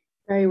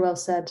 Very well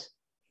said.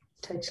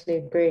 Totally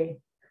agree.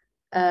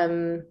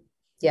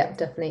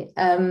 Definitely.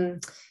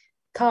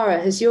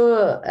 Cara, has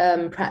your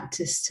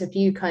practice, have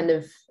you kind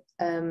of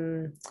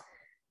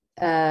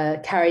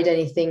carried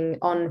anything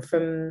on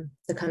from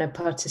the kind of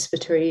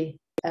participatory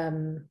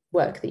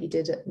work that you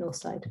did at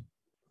Northside?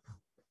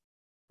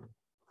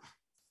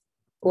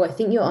 Oh, I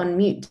think you're on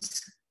mute,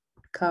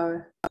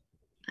 Cara.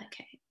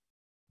 Okay.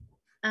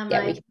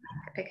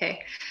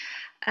 Okay.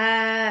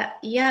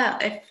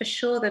 For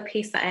sure the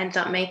piece that I ended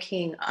up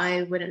making,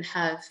 I wouldn't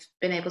have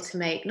been able to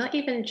make, not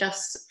even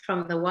just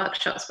from the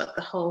workshops, but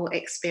the whole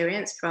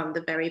experience from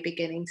the very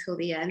beginning till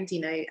the end,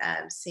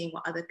 seeing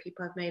what other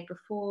people have made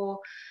before,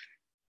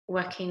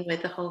 working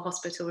with the whole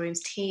hospital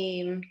rooms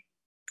team,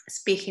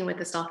 speaking with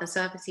the staff and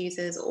service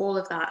users, all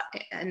of that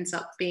ends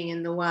up being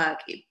in the work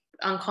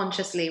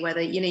unconsciously,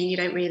 whether, you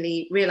don't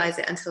really realize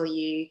it until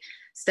you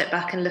step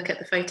back and look at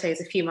the photos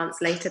a few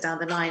months later down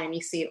the line, and you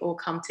see it all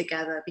come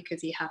together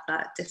because you have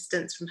that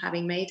distance from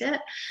having made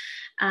it.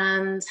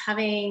 And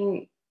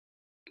having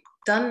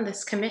done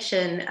this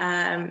commission,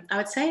 I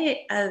would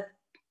say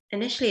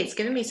initially it's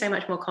given me so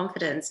much more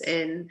confidence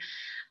in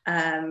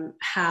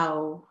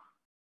how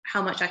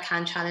much I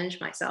can challenge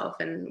myself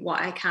and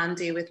what I can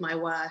do with my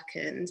work,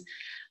 and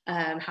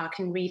how I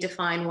can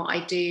redefine what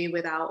I do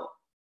without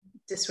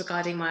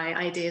disregarding my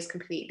ideas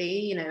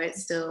completely. It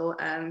still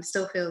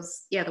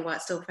feels, the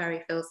work still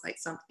very feels like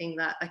something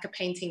that, like a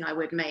painting I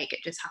would make.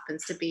 It just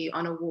happens to be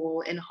on a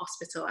wall in a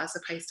hospital as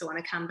opposed to on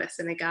a canvas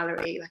in a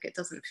gallery. Like it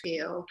doesn't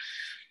feel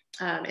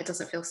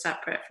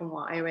separate from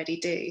what I already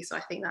do. So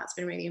I think that's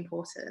been really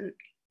important.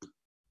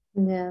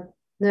 Yeah,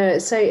 no,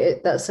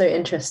 that's so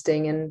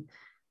interesting. And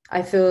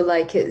I feel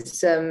like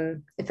it's,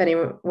 if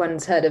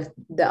anyone's heard of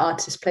the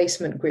artist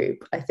placement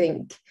group, I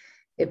think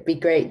it'd be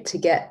great to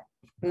get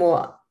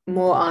more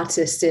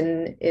artists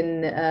in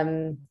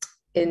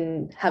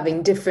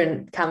having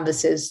different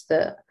canvases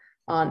that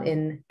aren't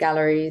in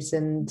galleries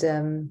and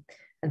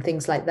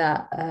things like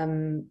that.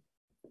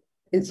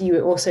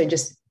 You also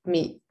just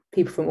meet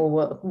people from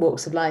all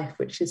walks of life,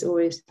 which is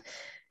always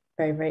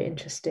very, very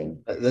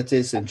interesting. That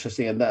is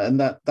interesting, and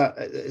that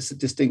is a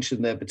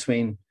distinction there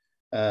between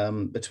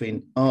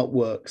between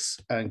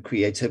artworks and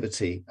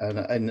creativity,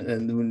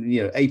 and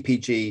you know,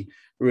 APG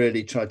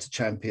really tried to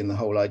champion the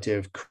whole idea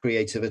of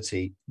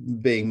creativity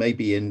being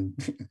maybe in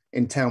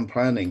town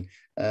planning.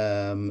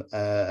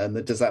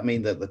 And does that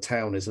mean that the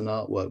town is an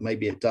artwork?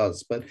 Maybe it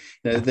does, but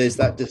you know, there's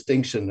that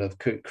distinction of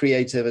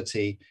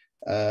creativity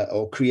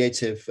or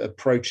creative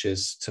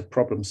approaches to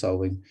problem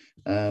solving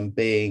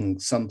being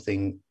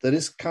something that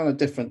is kind of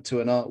different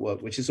to an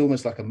artwork, which is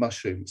almost like a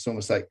mushroom. It's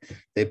almost like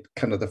the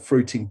kind of the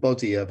fruiting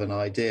body of an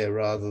idea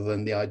rather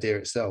than the idea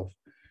itself.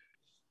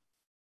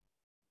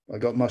 I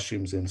got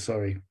mushrooms in,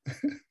 sorry.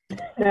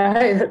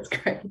 No, that's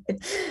great.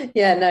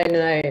 Yeah, no,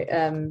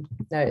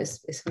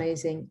 it's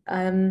amazing.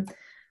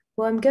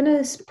 Well, I'm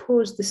gonna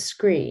pause the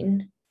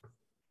screen.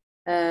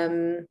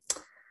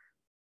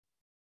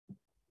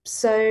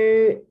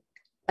 So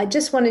I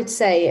just wanted to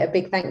say a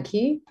big thank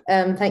you.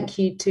 Thank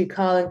you to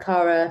Carl and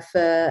Cara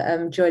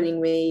for joining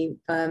me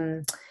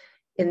in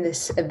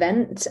this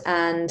event,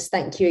 and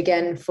thank you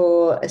again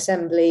for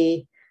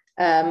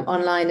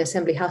Online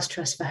Assembly House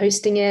Trust for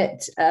hosting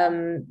it.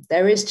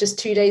 There is just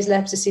 2 days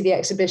left to see the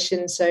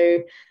exhibition,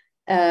 so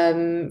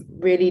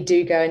really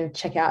do go and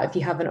check it out if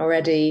you haven't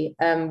already.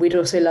 We'd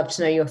also love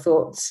to know your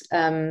thoughts.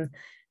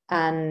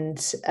 And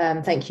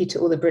thank you to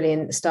all the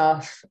brilliant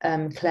staff,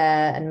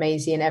 Claire and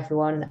Maisie and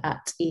everyone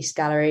at East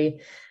Gallery.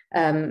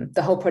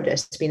 The whole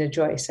project has been a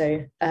joy,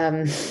 so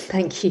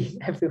thank you,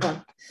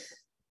 everyone.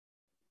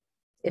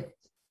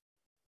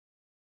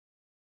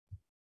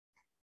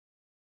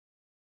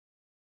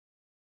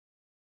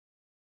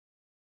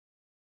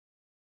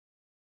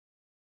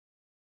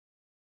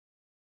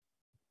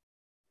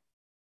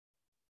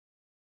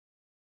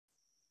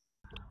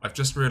 I've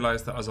just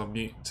realised that I was on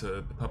mute to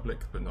the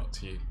public, but not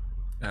to you.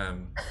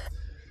 I'm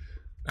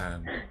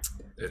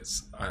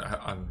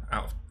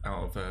out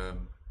of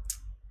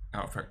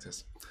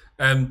practice.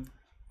 I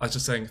was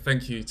just saying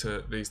thank you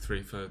to these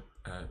three for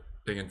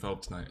being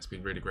involved tonight. It's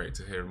been really great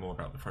to hear more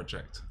about the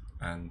project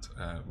and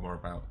more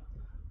about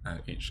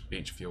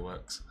each of your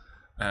works.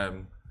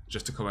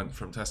 Just a comment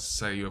from Tess to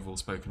say you have all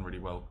spoken really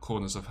well.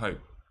 Corners of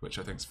Hope, which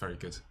I think is very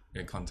good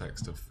in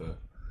context of the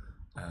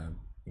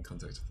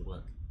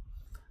work.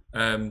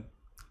 A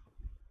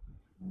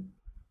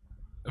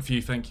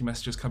few thank you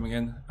messages coming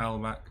in. Al,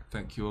 Mac,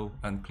 thank you all,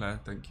 and Claire,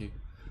 thank you.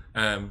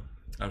 I'm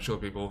sure there'll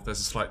be more. There's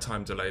a slight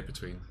time delay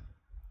between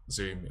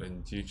Zoom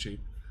and YouTube.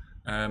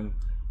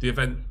 The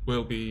event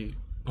will be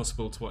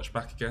possible to watch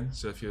back again,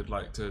 so if you'd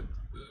like to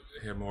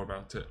hear more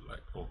about it,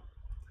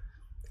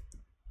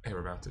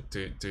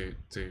 do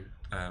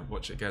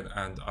watch it again,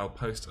 and I'll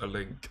post a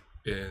link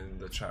in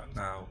the chat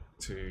now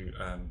to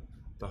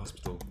the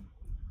hospital.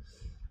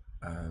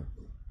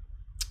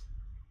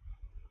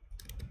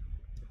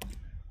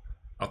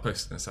 I'll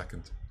post it in a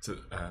second to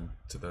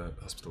the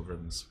hospital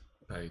rooms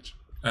page.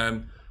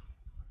 But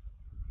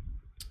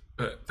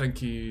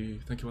thank you.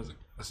 I was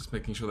just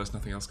making sure there's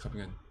nothing else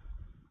coming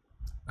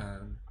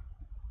in.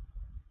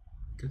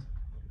 Good.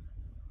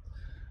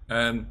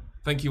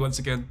 Thank you once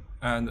again,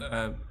 and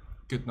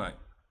good night.